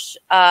Squash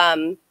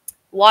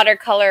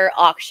watercolor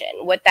auction.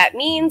 What that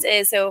means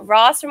is, so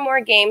Ross from More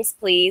Games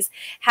Please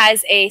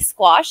has a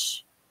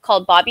squash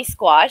called Bobby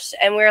Squash,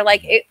 and we're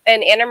like,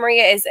 and Anna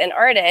Maria is an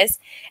artist,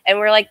 and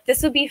we're like,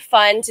 this would be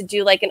fun to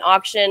do like an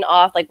auction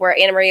off, like where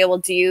Anna Maria will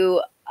do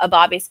a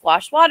Bobby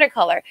Squash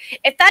watercolor.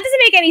 If that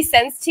doesn't make any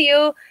sense to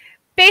you,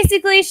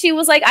 basically she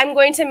was like, I'm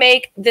going to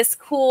make this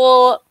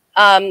cool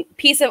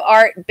piece of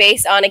art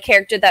based on a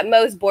character that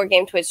most board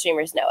game Twitch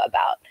streamers know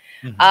about.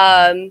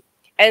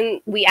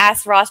 And we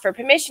asked Ross for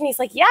permission. He's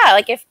like, yeah,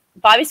 like if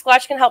Bobby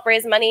Squash can help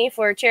raise money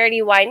for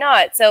charity, why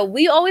not? So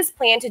we always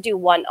planned to do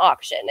one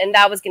auction, and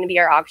that was going to be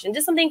our auction.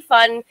 Just something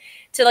fun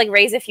to like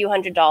raise a few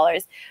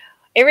 $100s.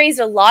 It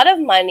raised a lot of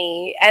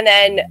money. And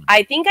then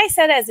I think I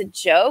said as a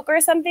joke or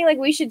something, like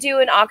we should do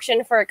an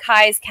auction for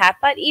Kai's cat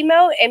butt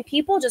emote, and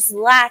people just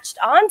latched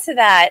onto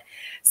that.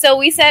 So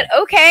we said,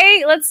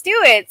 okay, let's do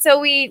it. So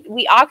we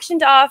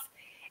auctioned off.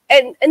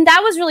 And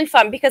that was really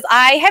fun because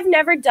I have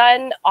never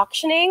done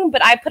auctioning,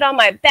 but I put on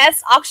my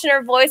best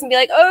auctioneer voice and be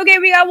like, okay,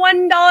 we got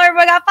 $1, we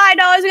got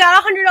 $5, we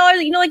got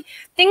 $100, you know, like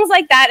things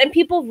like that. And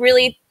people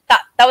really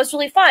thought that was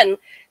really fun.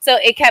 So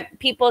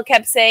people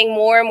kept saying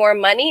more and more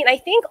money. And I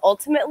think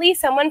ultimately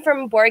someone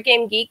from Board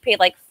Game Geek paid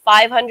like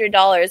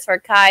 $500 for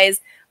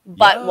Kai's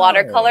butt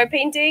watercolor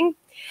painting.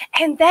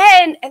 And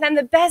then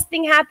the best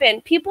thing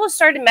happened. People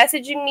started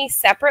messaging me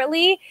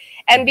separately.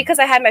 And because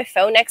I had my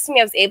phone next to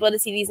me, I was able to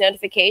see these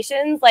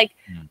notifications. Like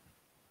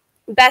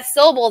Beth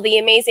Sobel, the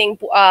amazing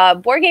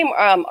board game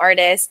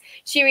artist,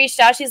 she reached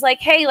out. She's like,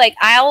 hey, like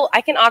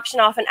I can auction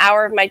off an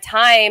hour of my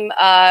time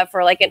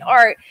for like an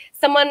art.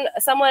 Someone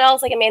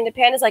else, like Amanda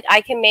Pan, is like,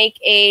 I can make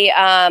a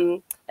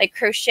like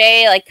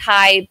crochet, like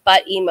Kai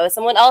butt emo.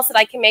 Someone else that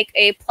I can make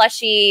a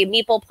plushie,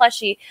 meeple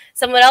plushie.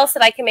 Someone else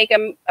that I can make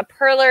a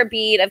perler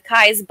bead of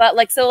Kai's butt.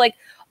 Like, so like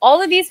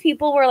all of these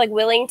people were like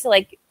willing to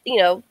like, you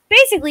know,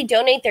 basically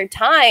donate their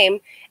time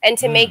and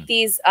to make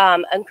these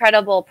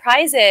incredible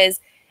prizes.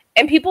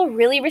 And people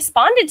really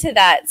responded to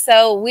that.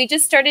 So we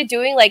just started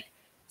doing like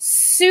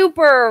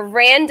super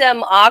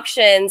random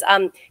auctions.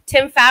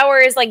 Tim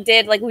Fowers like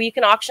did like, you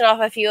can auction off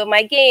a few of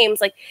my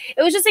games. Like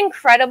it was just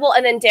incredible.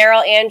 And then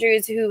Daryl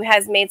Andrews, who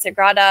has made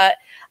Sagrada,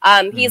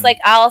 he's like,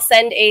 I'll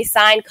send a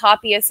signed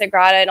copy of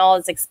Sagrada and all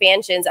its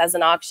expansions as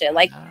an auction.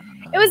 Like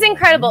it was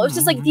incredible. It was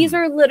just like, these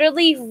were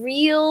literally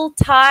real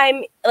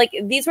time. Like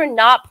these were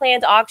not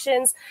planned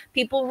auctions.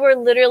 People were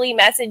literally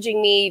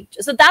messaging me.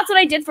 So that's what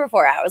I did for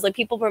 4 hours. Like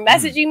people were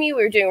messaging me.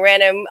 We were doing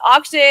random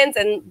auctions,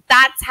 and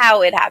that's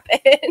how it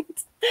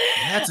happened.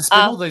 Yeah, to spin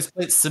all those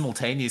plates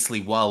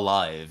simultaneously while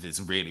live is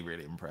really,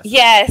 really impressive.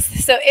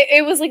 Yes. So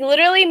it was like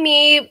literally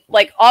me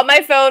like on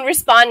my phone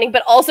responding,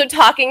 but also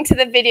talking to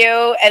the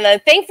video. And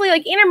then thankfully,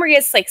 like Anna Maria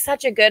is like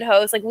such a good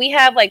host. Like we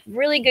have like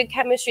really good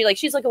chemistry. Like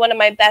she's like one of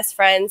my best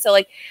friends. So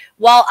like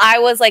while I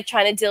was like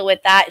trying to deal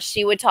with that,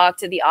 she would talk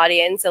to the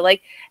audience. So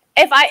like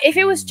if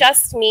it was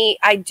just me,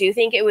 I do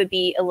think it would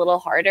be a little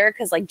harder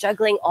because like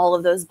juggling all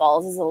of those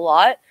balls is a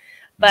lot.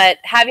 But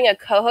having a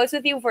co-host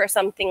with you for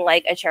something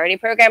like a charity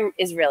program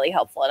is really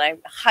helpful, and I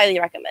highly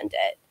recommend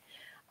it.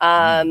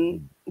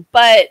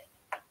 But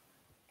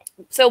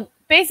so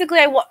basically,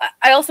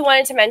 I also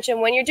wanted to mention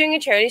when you're doing a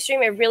charity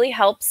stream, it really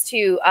helps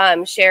to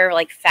share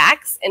like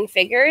facts and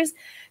figures.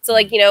 So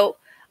like, you know,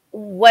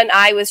 when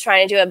I was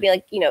trying to do it, I'd be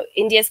like, you know,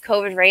 India's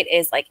COVID rate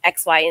is like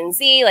X, Y, and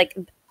Z. Like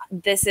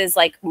this is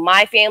like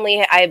my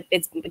family.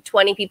 It's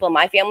 20 people in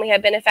my family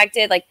have been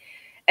affected. Like.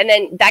 And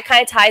then that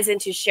kind of ties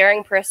into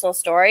sharing personal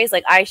stories.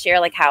 Like I share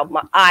like how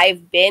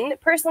I've been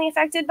personally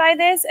affected by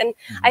this. And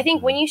I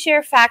think when you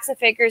share facts and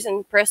figures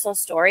and personal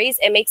stories,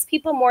 it makes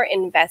people more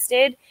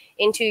invested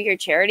into your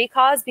charity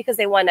cause because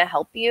they want to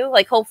help you.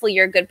 Like hopefully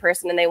you're a good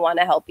person and they want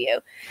to help you.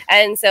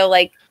 And so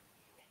like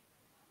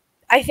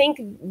I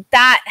think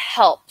that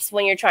helps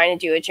when you're trying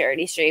to do a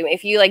charity stream.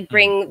 If you like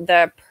bring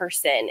the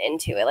person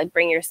into it, like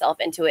bring yourself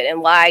into it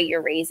and why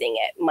you're raising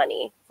it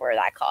money for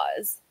that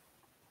cause.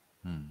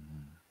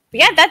 But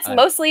yeah, that's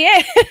mostly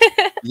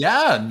it.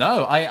 Yeah,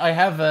 no, I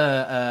have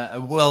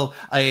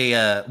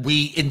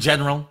we in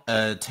general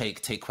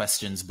take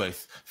questions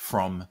both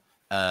from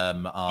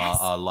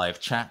our live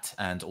chat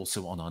and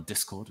also on our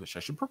Discord, which I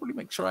should probably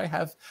make sure I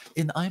have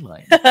in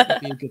eyeline.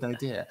 That'd be a good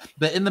idea.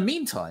 But in the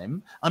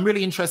meantime, I'm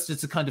really interested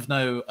to kind of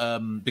know,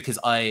 because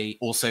I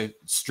also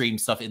stream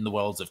stuff in the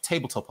worlds of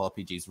tabletop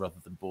RPGs rather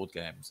than board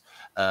games.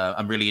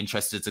 I'm really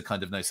interested to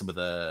kind of know some of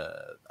the,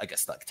 I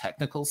guess, like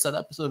technical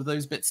setups of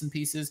those bits and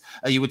pieces.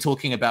 You were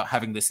talking about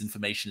having this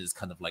information as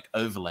kind of like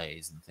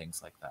overlays and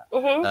things like that.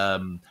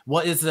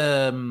 What is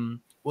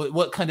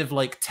what kind of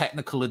like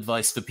technical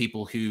advice for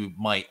people who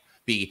might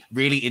be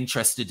really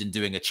interested in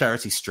doing a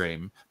charity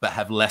stream but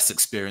have less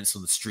experience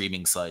on the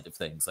streaming side of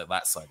things, like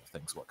that side of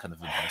things? What kind of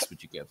advice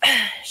would you give?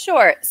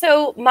 Sure.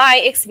 So my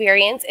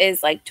experience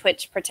is like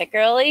Twitch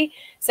particularly.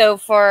 So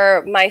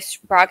for my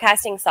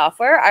broadcasting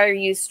software, I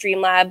use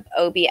Streamlab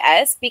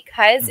OBS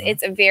because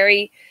it's a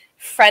very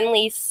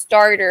friendly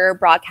starter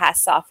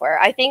broadcast software.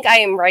 I think I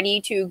am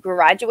ready to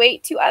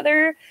graduate to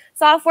other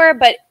software,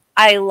 but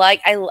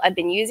I've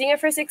been using it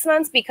for 6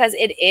 months because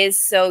it is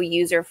so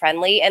user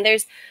friendly, and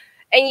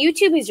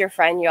YouTube is your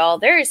friend, y'all.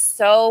 There's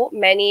so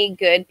many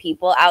good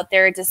people out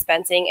there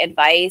dispensing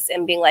advice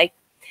and being like,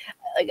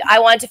 I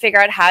wanted to figure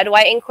out how do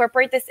I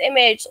incorporate this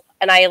image,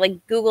 and I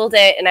like Googled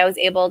it and I was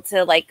able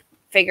to like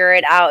figure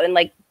it out, and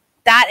like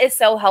that is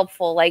so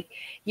helpful. Like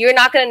you're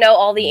not going to know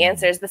all the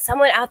answers, but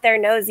someone out there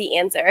knows the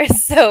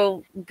answers.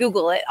 So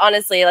Google it.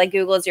 Honestly, like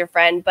Google is your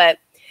friend. But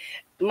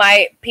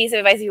my piece of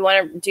advice, if you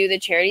want to do the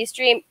charity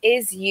stream,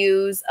 is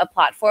use a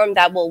platform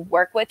that will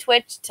work with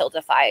Twitch,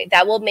 Tiltify.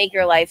 That will make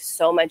your life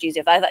so much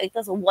easier.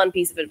 That's one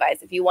piece of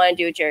advice. If you want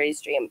to do a charity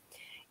stream,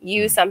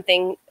 use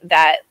something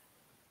that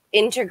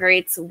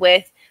integrates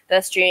with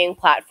the streaming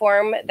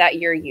platform that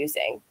you're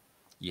using.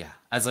 Yeah.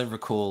 As I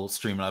recall,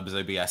 Streamlabs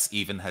OBS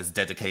even has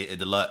dedicated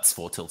alerts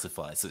for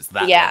Tiltify. So it's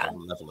that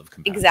level of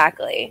comparison.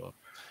 Exactly.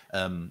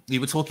 You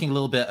were talking a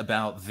little bit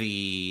about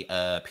the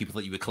people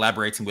that you were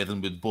collaborating with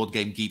and with Board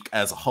Game Geek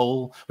as a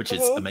whole, which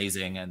is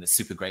amazing, and it's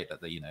super great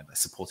that they're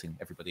supporting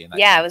everybody in that.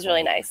 Yeah, it was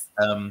really nice.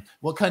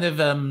 What kind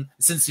of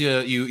since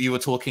you were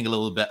talking a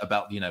little bit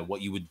about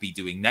what you would be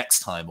doing next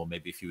time, or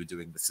maybe if you were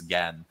doing this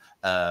again,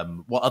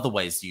 what other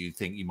ways do you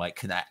think you might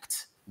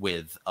connect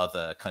with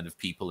other kind of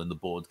people in the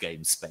board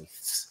game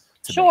space?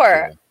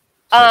 Sure.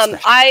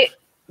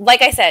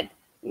 Like I said,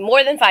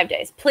 more than 5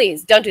 days.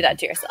 Please don't do that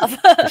to yourself.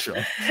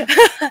 Sure.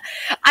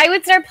 I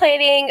would start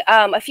planning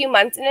a few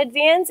months in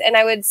advance, and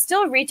I would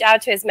still reach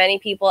out to as many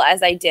people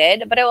as I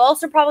did, but I will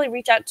also probably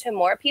reach out to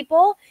more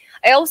people.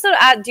 I also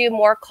do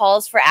more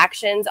calls for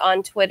actions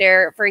on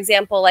Twitter. For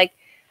example, like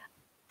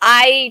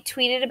I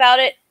tweeted about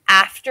it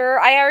after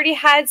I already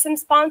had some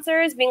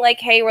sponsors being like,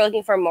 hey, we're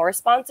looking for more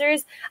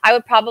sponsors. I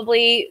would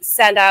probably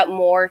send out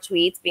more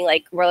tweets being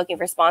like, we're looking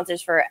for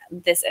sponsors for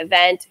this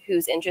event.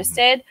 Who's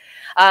interested?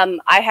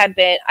 I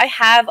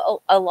have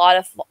a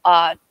lot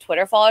of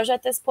Twitter followers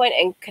at this point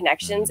and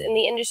connections in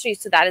the industry.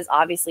 So that is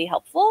obviously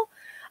helpful.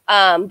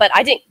 But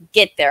I didn't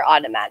get there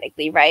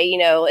automatically, right?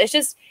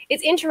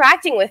 It's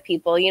interacting with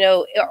people,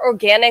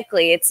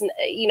 organically. It's,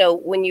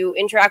 when you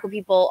interact with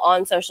people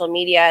on social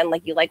media and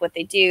like you like what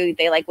they do,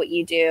 they like what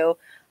you do.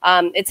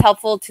 It's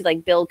helpful to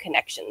like build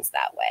connections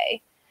that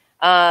way.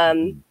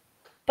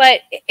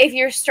 But if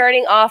you're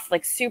starting off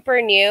like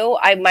super new,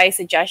 my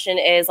suggestion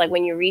is like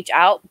when you reach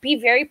out, be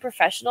very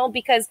professional,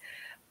 because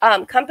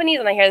companies,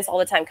 and I hear this all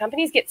the time,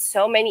 companies get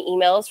so many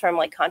emails from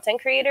like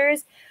content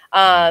creators.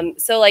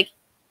 So like,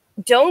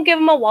 don't give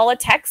them a wall of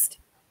text.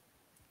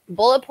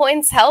 Bullet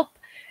points help.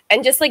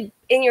 And just like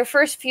in your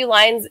first few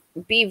lines,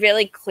 be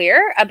really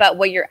clear about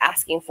what you're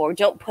asking for.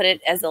 Don't put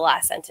it as the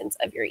last sentence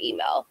of your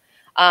email.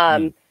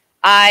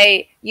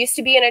 I used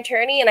to be an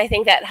attorney, and I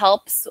think that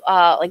helps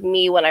like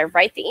me when I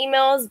write the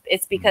emails.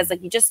 It's because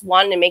like you just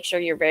want to make sure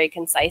you're very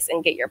concise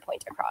and get your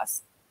point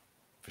across.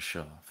 For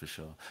sure.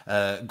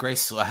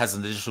 Grace has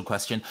an additional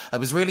question. I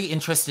was really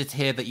interested to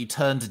hear that you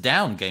turned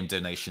down game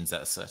donations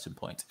at a certain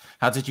point.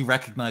 How did you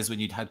recognize when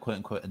you'd had quote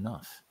unquote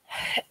enough?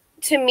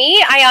 To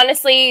me, I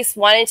honestly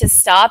wanted to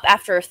stop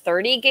after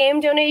 30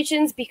 game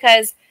donations,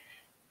 because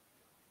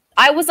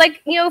I was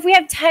like, if we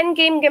have 10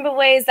 game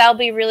giveaways, that'll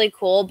be really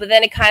cool. But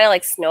then it kind of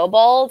like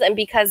snowballed. And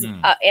because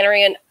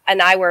Andrea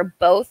and I were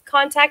both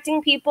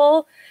contacting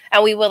people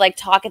and we would like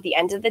talk at the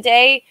end of the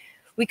day,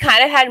 we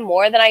kind of had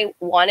more than I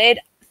wanted.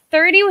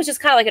 30 was just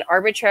kind of like an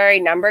arbitrary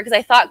number, because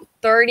I thought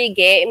 30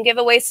 game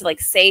giveaways to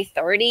like say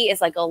 30 is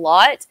like a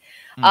lot.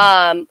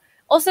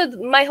 Also,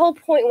 my whole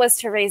point was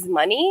to raise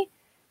money.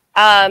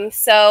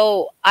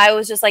 So I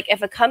was just like,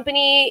 if a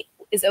company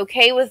is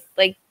okay with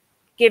like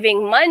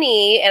giving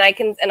money, and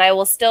I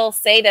will still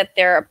say that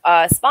they're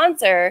a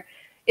sponsor,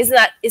 isn't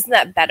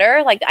that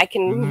better? Like I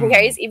can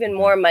raise even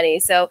more money.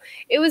 So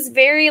it was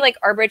very like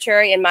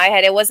arbitrary in my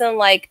head. It wasn't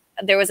like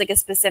there was like a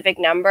specific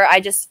number. I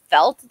just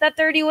felt that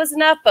 30 was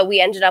enough, but we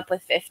ended up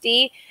with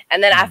 50.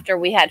 And then after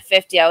we had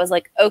 50, I was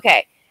like,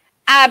 okay,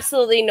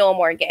 absolutely no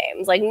more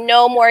games. Like,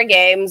 no more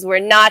games. We're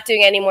not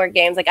doing any more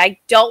games. Like, I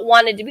don't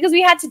want to do, because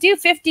we had to do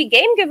 50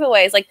 game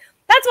giveaways. Like,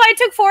 that's why it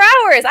took 4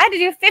 hours. I had to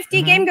do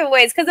 50 game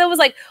giveaways because it was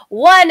like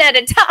one at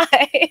a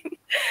time.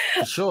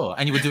 For sure.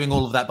 And you were doing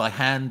all of that by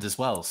hand as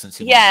well, since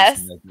you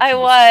yes, I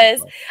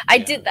was. I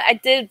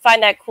did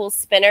find that cool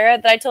spinner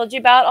that I told you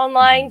about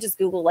online. Just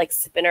Google like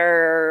spinner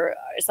or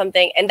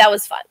something, and that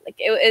was fun.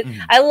 Like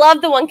I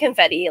love the one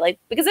confetti, like,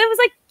 because it was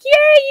like,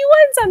 yay, you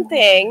won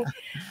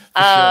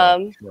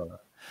something. Sure.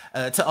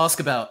 To ask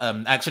about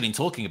actually in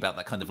talking about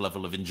that kind of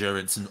level of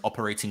endurance and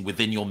operating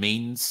within your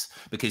means,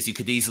 because you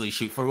could easily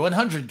shoot for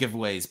 100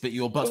 giveaways, but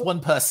you're but one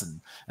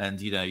person,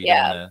 and you don't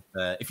want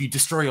to. If you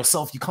destroy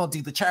yourself, you can't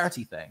do the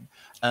charity thing.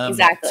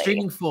 Exactly.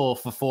 Streaming for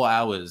 4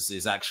 hours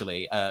is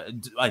actually.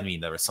 I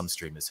mean, there are some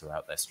streamers who are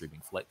out there streaming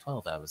for like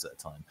 12 hours at a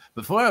time,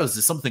 but 4 hours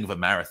is something of a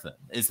marathon.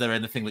 Is there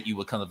anything that you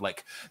were kind of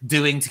like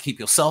doing to keep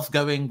yourself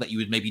going that you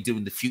would maybe do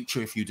in the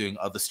future if you're doing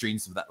other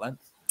streams of that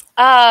length?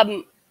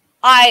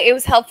 It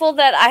was helpful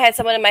that I had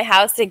someone in my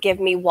house to give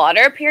me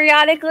water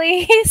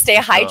periodically, stay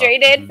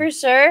hydrated for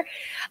sure.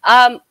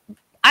 I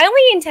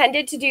only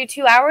intended to do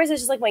 2 hours.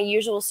 It's just like my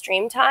usual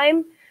stream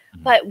time,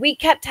 but we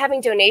kept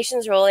having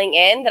donations rolling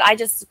in that I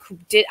just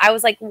did. I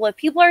was like, well, if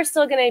people are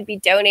still going to be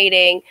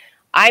donating,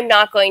 I'm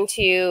not going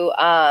to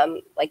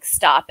like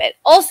stop it.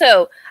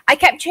 Also, I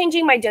kept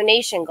changing my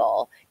donation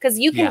goal because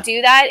you can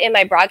do that in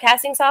my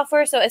broadcasting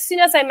software. So as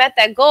soon as I met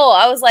that goal,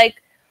 I was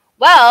like,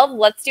 well,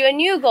 let's do a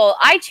new goal.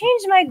 I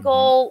changed my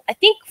goal, I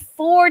think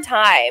 4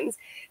 times.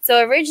 So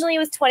originally it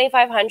was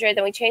 2,500,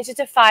 then we changed it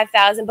to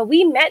 5,000, but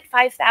we met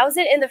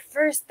 5,000 in the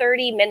first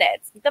 30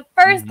 minutes. The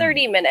first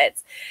 30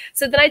 minutes.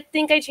 So then I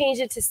think I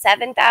changed it to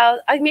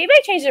 7,000. Maybe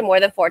I changed it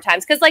more than 4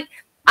 times because like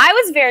I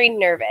was very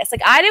nervous.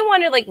 Like I didn't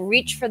want to like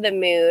reach for the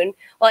moon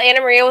while Anna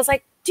Maria was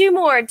like, do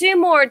more, do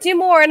more, do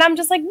more. And I'm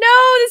just like, no,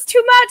 this is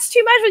too much,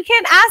 too much. We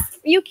can't ask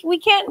you. We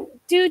can't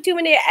do too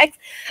many. Like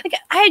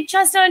I had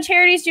just done a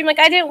charity stream. Like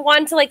I didn't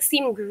want to like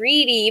seem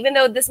greedy, even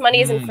though this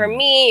money isn't for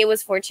me. It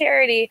was for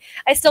charity.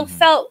 I still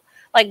felt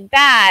like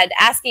bad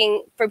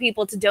asking for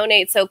people to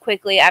donate so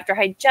quickly after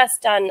I had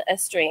just done a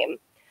stream.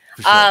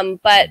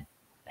 But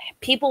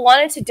people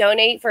wanted to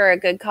donate for a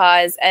good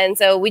cause. And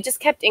so we just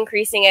kept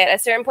increasing it. At a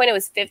certain point, it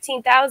was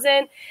 15,000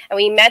 and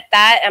we met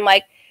that. I'm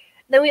like,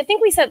 then I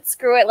think we said,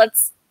 screw it.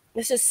 Let's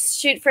just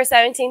shoot for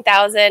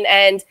 17,000.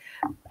 And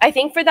I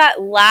think for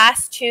that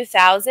last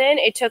 2,000,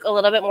 it took a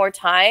little bit more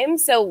time.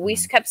 So we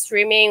kept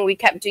streaming. We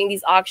kept doing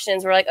these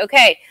auctions. We're like,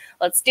 okay,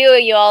 let's do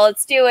it, y'all.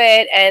 Let's do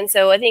it. And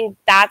so I think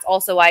that's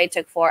also why it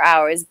took 4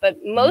 hours. But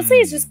mostly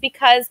it's just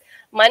because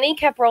money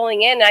kept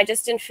rolling in. And I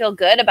just didn't feel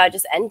good about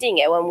just ending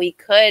it when we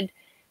could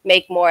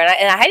make more. And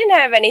I didn't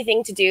have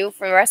anything to do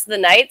for the rest of the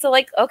night. So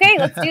like, okay,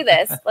 let's do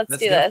this. Let's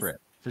do this.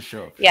 For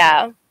sure.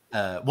 Yeah.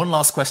 One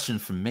last question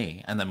from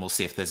me, and then we'll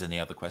see if there's any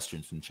other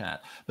questions from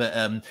chat.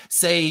 But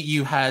say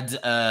you had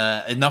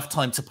enough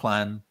time to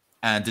plan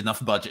and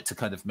enough budget to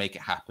kind of make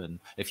it happen.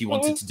 If you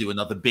wanted to do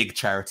another big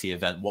charity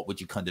event, what would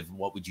you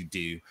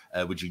do?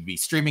 Would you be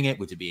streaming it?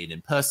 Would it be an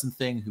in-person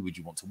thing? Who would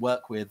you want to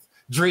work with?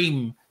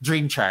 Dream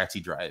charity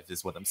drive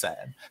is what I'm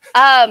saying.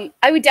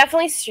 I would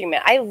definitely stream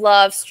it. I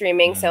love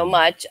streaming so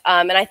much.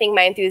 And I think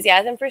my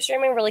enthusiasm for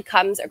streaming really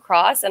comes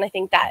across. And I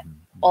think that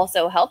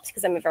also helps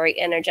because I'm a very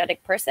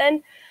energetic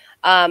person.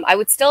 I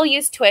would still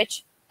use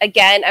Twitch.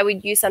 Again, I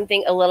would use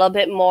something a little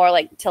bit more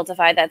like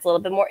Tiltify that's a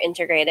little bit more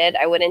integrated.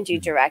 I wouldn't do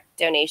direct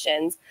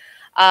donations.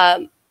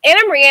 Anna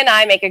Maria and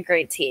I make a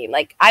great team.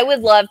 Like, I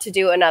would love to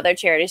do another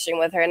charity stream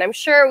with her, and I'm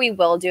sure we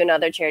will do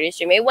another charity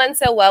stream. It went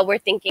so well, we're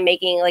thinking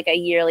making like a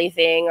yearly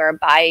thing or a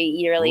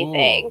bi-yearly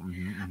thing.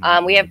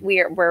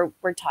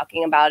 We're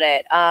talking about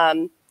it.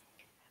 I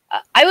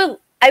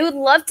would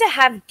love to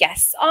have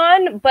guests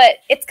on, but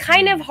it's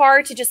kind of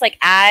hard to just like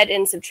add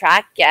and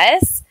subtract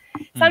guests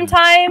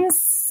sometimes.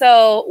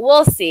 So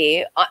we'll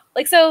see.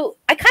 So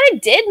I kind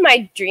of did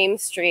my dream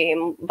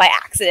stream by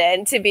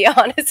accident, to be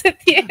honest with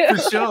you. For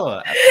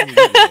sure.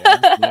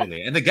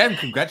 Absolutely. And again,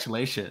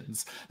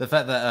 congratulations. The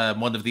fact that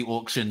one of the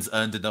auctions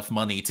earned enough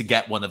money to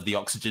get one of the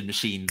oxygen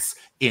machines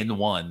in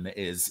one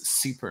is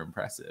super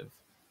impressive.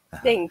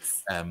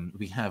 Thanks.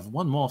 We have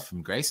one more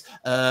from Grace.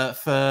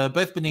 For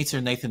both Beneeta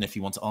and Nathan, if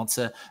you want to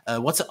answer,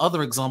 what are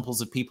other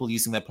examples of people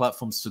using their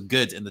platforms for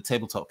good in the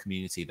tabletop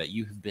community that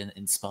you have been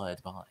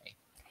inspired by?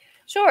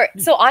 Sure.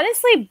 So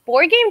honestly,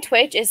 Board Game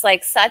Twitch is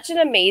like such an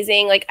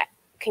amazing like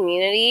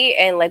community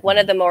and like one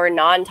of the more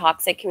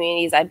non-toxic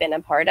communities I've been a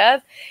part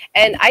of.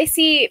 And I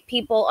see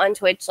people on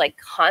Twitch like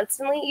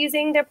constantly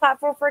using their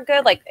platform for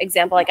good. Like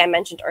example, like I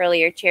mentioned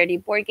earlier, Charity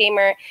Board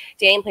Gamer,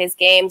 Dane Plays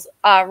Games,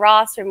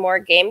 Ross from More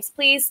Games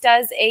Please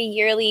does a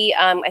yearly,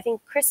 I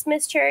think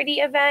Christmas charity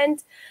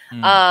event.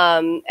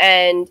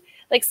 And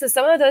like, so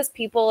some of those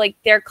people, like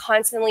they're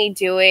constantly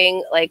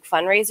doing like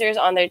fundraisers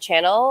on their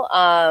channel,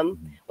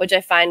 which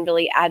I find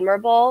really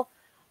admirable.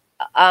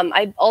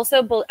 I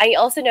also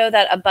know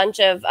that a bunch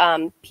of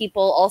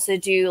people also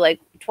do like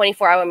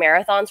 24-hour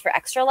marathons for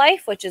Extra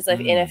Life, which is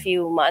in a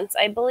few months,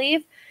 I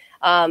believe.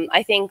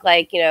 I think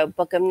like, you know,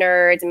 Book of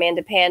Nerds,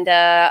 Amanda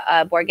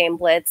Panda, Board Game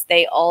Blitz,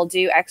 they all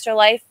do Extra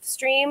Life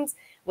streams,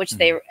 which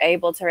they're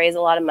able to raise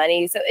a lot of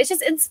money. So it's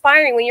just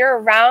inspiring when you're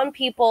around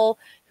people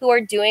who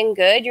are doing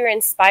good. You're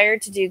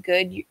inspired to do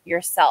good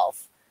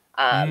yourself,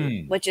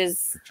 which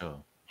is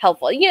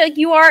helpful. You know,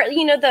 you are,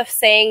 you know, the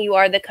saying, you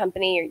are the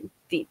company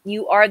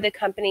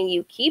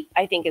you keep,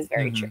 I think is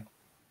very true.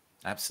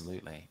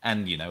 Absolutely.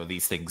 And, you know,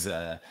 these things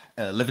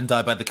live and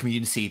die by the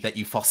community that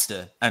you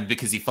foster. And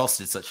because you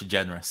fostered such a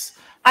generous...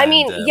 I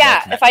mean,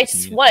 if I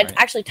just wanted to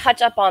actually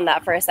touch up on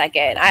that for a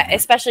second,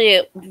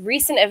 especially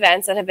recent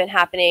events that have been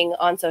happening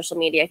on social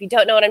media. If you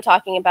don't know what I'm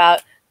talking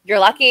about, you're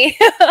lucky.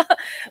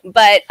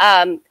 But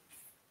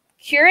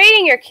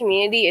curating your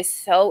community is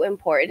so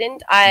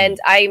important. And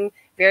I'm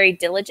very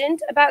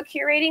diligent about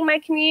curating my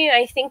community. And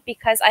I think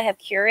because I have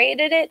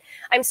curated it,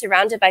 I'm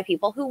surrounded by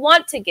people who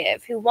want to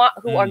give, who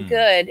are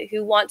good,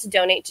 who want to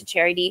donate to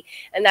charity.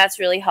 And that's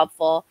really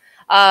helpful.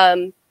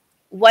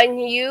 When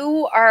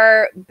you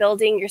are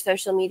building your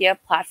social media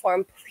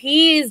platform,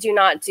 please do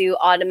not do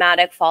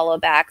automatic follow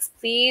backs.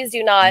 Please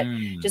do not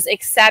just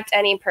accept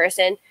any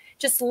person.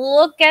 Just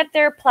look at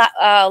their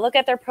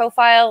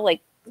profile,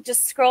 like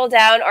just scroll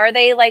down. Are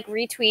they like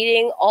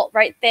retweeting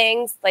alt-right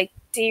things? Like,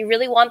 do you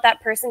really want that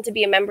person to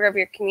be a member of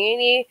your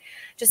community?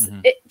 Just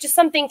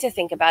something to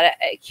think about.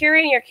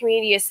 Curating your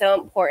community is so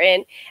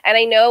important. And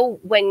I know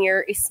when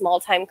you're a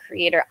small-time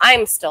creator,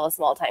 I'm still a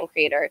small-time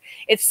creator.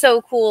 It's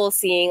so cool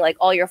seeing like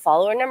all your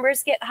follower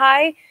numbers get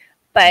high,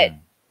 but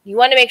you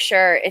want to make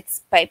sure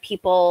it's by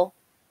people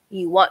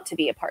you want to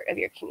be a part of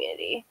your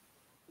community.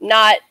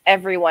 Not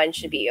everyone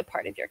should be a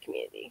part of your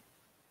community.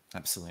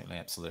 Absolutely,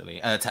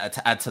 absolutely.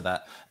 To add to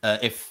that,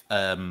 if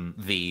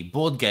the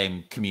board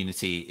game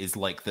community is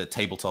like the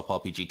tabletop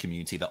RPG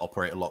community that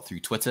operate a lot through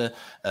Twitter,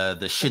 the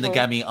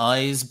Shinigami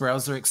Eyes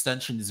browser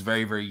extension is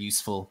very, very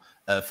useful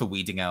for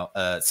weeding out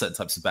certain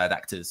types of bad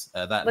actors.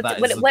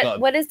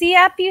 What is the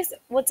app?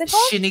 What's it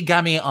called?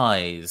 Shinigami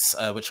Eyes,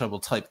 which I will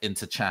type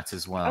into chat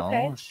as well.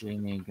 Okay.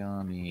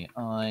 Shinigami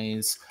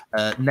Eyes,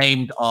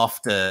 named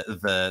after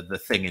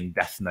the thing in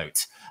Death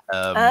Note,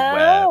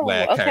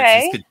 where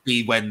characters could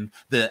be when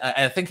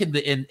I think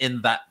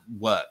in that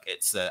work,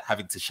 it's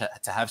having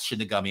to have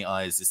Shinigami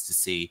Eyes is to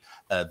see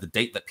the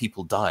date that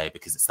people die,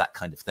 because it's that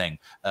kind of thing.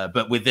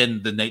 But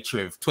within the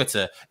nature of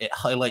Twitter, it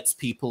highlights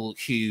people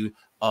who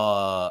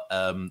are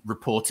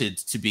reported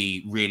to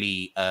be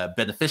really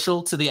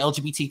beneficial to the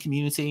LGBT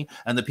community,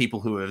 and the people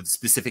who are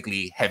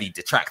specifically heavy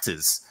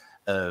detractors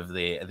of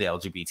the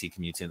LGBT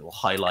community, and will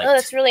highlight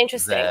that's really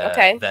interesting.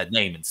 Their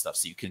name and stuff,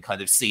 so you can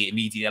kind of see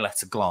immediately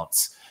at a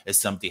glance if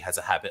somebody has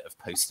a habit of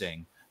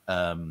posting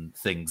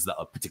things that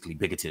are particularly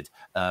bigoted.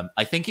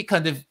 I think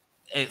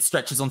it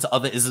stretches onto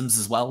other isms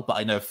as well, but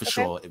I know for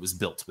sure it was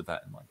built with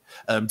that in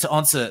mind. To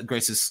answer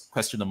Grace's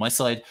question on my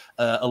side,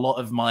 a lot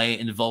of my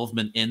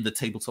involvement in the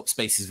tabletop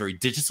space is very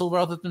digital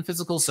rather than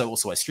physical. So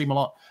also I stream a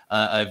lot.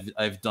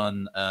 I've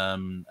done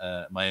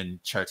my own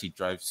charity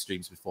drive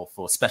streams before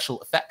for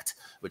Special Effect,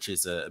 which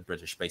is a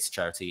British-based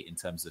charity in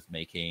terms of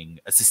making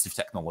assistive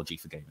technology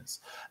for gamers.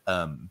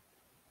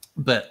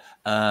 But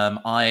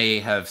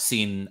I have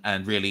seen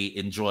and really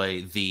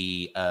enjoy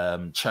the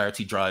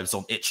charity drives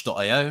on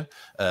itch.io,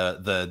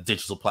 the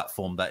digital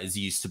platform that is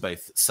used to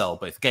sell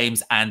both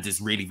games and is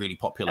really, really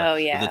popular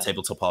with the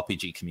tabletop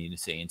RPG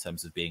community in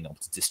terms of being able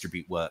to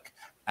distribute work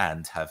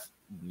and have,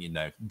 you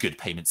know, good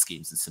payment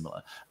schemes and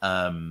similar.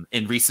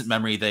 In recent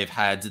memory, they've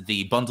had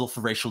the Bundle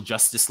for Racial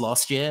Justice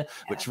last year,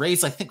 which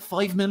raised, I think,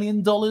 $5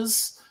 million.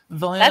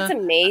 That's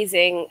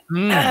amazing.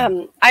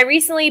 I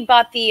recently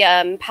bought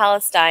the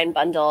Palestine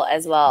bundle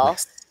as well.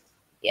 Yes.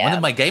 Yeah. One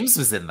of my games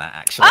was in that,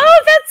 actually.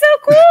 Oh, that's so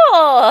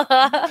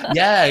cool.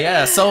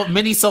 yeah. So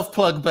mini soft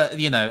plug, but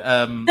you know,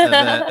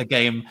 a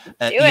game,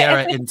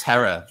 Iera in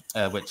Terra,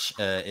 which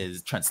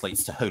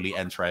translates to Holy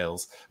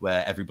Entrails,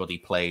 where everybody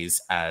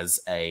plays as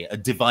a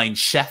divine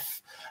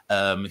chef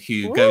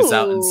who goes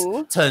out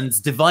and turns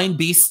divine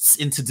beasts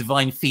into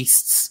divine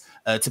feasts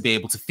to be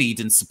able to feed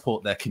and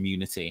support their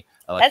community.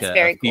 Like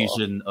a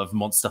fusion of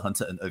Monster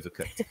Hunter and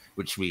Overcooked,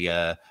 which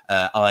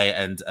I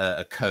and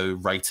a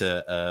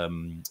co-writer,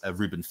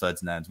 Ruben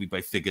Ferdinand, we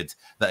both figured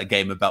that a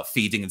game about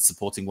feeding and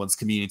supporting one's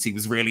community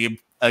was really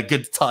a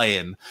good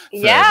tie-in.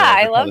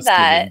 I love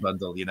that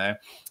bundle. You know,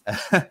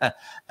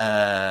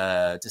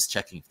 just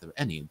checking if there are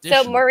any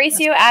additional. So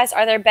Mauricio asked,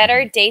 "Are there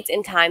better dates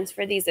and times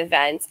for these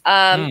events?"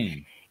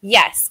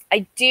 Yes,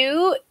 I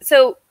do.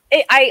 So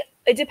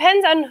it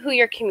depends on who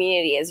your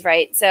community is,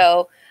 right?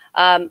 So.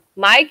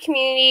 My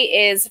community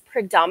is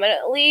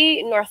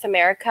predominantly North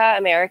America,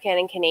 American,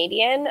 and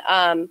Canadian.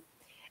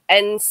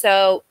 And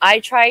so I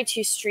try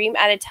to stream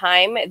at a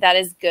time that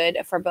is good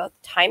for both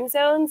time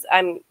zones.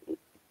 I'm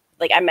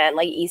like I meant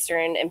like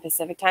Eastern and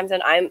Pacific time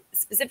zone. I'm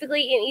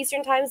specifically in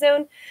Eastern time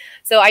zone.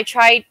 So I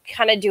tried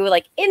kind of do it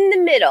like in the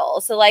middle.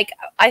 So like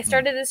I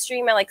started the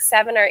stream at like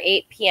 7 or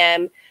 8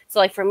 p.m. So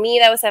like for me,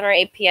 that was 7 or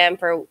 8 p.m.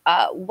 For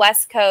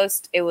West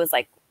Coast, it was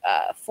like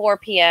 4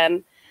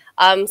 p.m.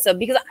 So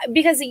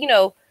because you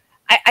know,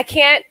 I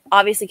can't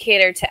obviously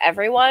cater to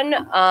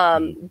everyone.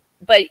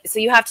 But so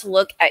you have to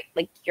look at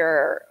like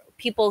your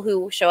people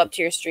who show up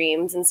to your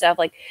streams and stuff.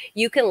 Like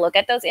you can look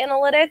at those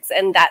analytics,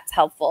 and that's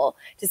helpful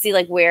to see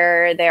like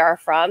where they are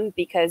from,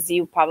 because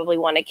you probably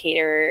want to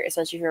cater,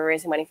 especially if you're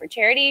raising money for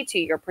charity, to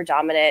your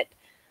predominant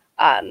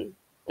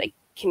like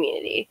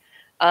community.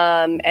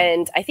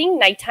 And I think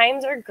night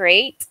times are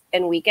great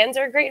and weekends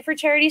are great for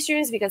charity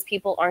streams because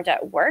people aren't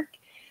at work.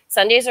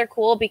 Sundays are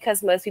cool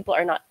because most people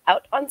are not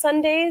out on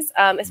Sundays,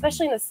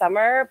 especially in the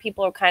summer.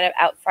 People are kind of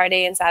out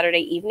Friday and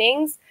Saturday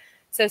evenings.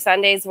 So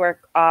Sundays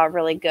work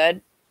really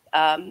good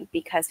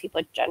because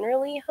people are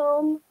generally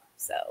home.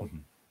 So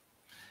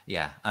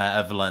yeah,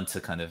 I've learned to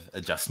kind of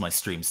adjust my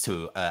streams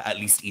to at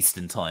least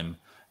Eastern time.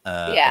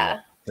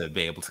 Yeah. To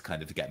be able to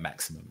kind of get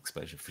maximum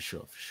exposure for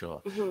sure.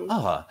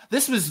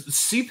 This was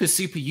super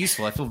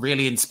useful. I feel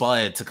really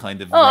inspired to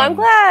kind of I'm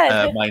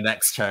glad. my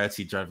next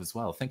charity drive as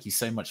well. Thank you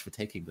so much for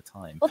taking the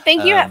time. Well,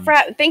 thank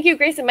you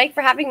Grace and Mike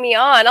for having me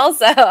on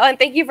also, and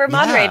thank you for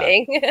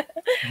moderating.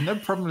 No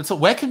problem at all.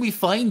 Where can we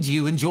find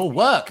you and your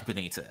work,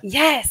 Beneeta?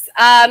 Yes.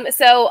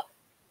 So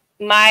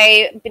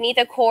my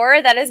Beneeta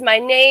Kaur, that is my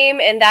name,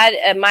 and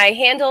that my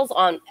handles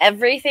on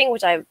everything,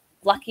 which I'm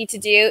lucky to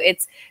do.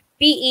 It's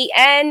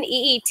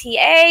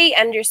BENEETA_K.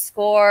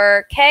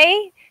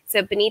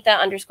 So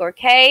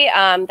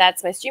Beneeta_K.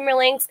 That's my streamer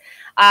links.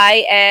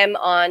 I am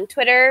on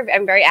Twitter.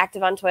 I'm very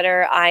active on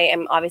Twitter. I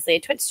am obviously a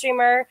Twitch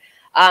streamer.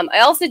 I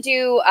also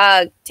do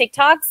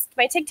TikToks.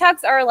 My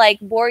TikToks are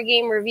like board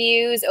game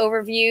reviews,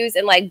 overviews,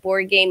 and like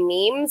board game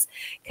memes,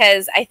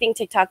 because I think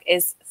TikTok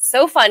is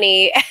so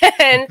funny.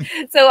 And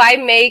so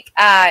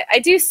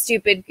I do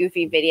stupid,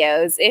 goofy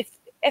videos.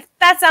 If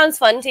that sounds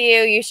fun to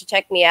you, you should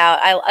check me out.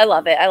 I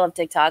love it. I love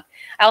TikTok.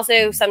 I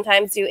also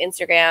sometimes do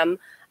Instagram.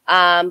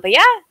 But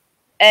yeah,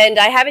 and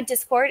I have a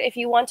Discord if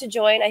you want to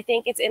join. I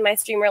think it's in my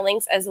streamer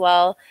links as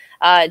well.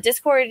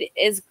 Discord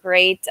is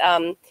great.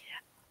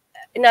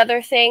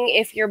 Another thing,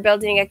 if you're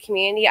building a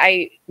community,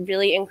 I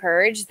really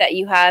encourage that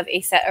you have a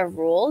set of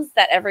rules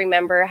that every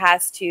member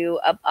has to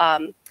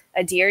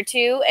adhere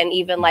to, and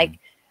even like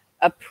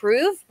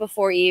approve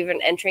before you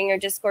even entering your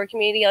Discord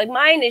community. Like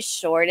mine is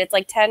short. It's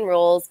like 10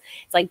 rules.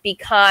 It's like be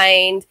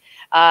kind,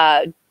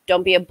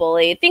 don't be a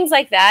bully, things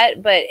like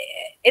that. But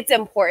it's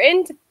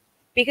important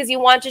because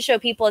you want to show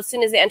people as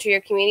soon as they enter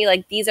your community,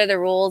 like these are the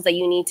rules that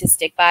you need to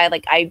stick by.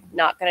 Like I'm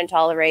not going to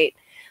tolerate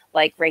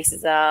like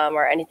racism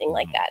or anything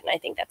like that. And I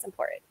think that's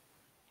important.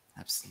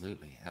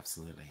 Absolutely.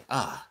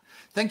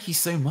 Thank you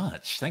so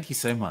much.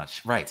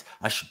 Right.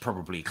 I should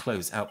probably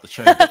close out the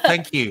show. But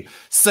thank you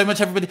so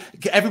much, everybody.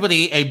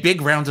 Everybody, a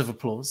big round of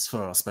applause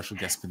for our special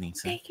guest,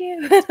 Beneeta. Thank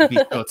you. Be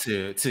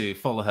sure to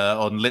follow her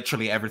on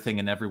literally everything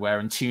and everywhere,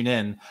 and tune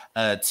in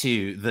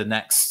to the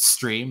next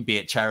stream, be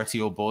it charity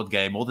or board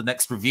game, or the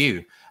next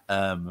review.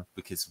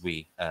 Because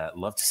we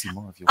love to see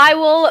more of you. I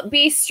will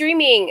be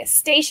streaming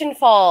Station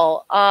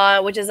Fall,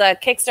 which is a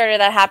Kickstarter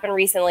that happened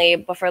recently.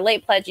 But for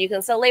late pledge, you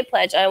can still late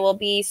pledge. I will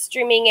be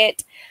streaming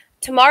it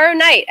tomorrow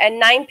night at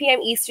 9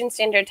 p.m. Eastern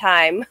Standard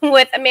Time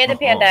with Amanda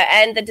Panda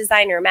and the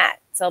designer Matt.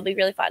 So it'll be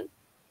really fun.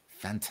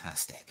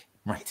 Fantastic.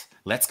 Right,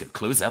 let's go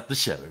close out the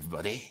show,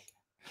 everybody.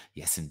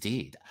 Yes,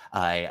 indeed.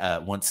 I,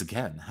 once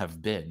again, have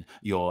been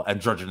your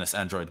androgynous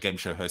android game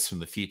show host from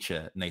the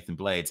future, Nathan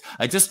Blades.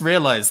 I just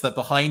realized that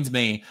behind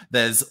me,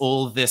 there's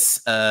all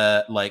this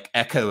like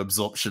echo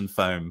absorption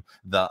foam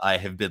that I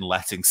have been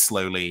letting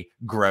slowly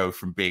grow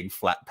from being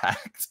flat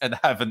packed and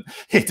haven't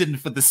hidden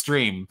for the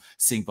stream,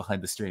 seeing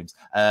behind the streams.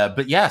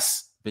 But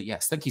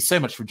yes, thank you so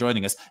much for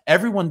joining us.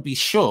 Everyone be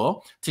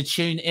sure to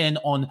tune in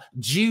on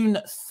June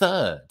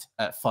 3rd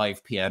at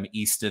 5 p.m.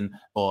 Eastern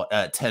or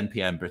 10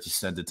 p.m. British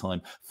Standard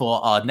Time for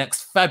our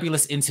next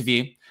fabulous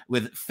interview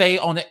with Faye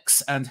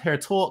Onyx and her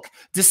talk,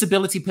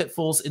 Disability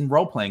Pitfalls in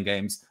Role-Playing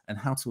Games and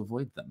How to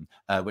Avoid Them,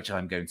 which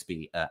I'm going to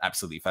be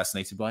absolutely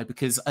fascinated by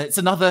because it's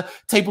another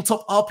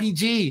tabletop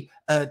RPG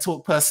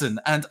talk person,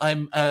 and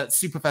I'm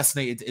super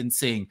fascinated in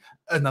seeing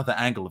another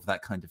angle of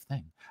that kind of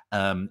thing.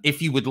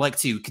 If you would like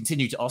to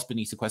continue to ask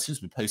Beneeta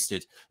questions, we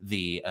posted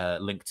the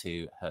link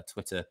to her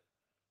Twitter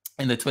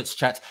in the Twitch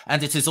chat,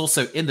 and it is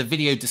also in the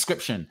video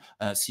description,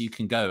 so you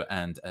can go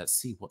and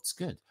see what's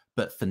good.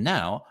 But for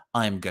now,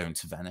 I'm going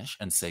to vanish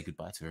and say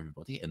goodbye to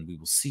everybody, and we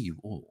will see you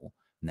all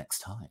next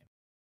time.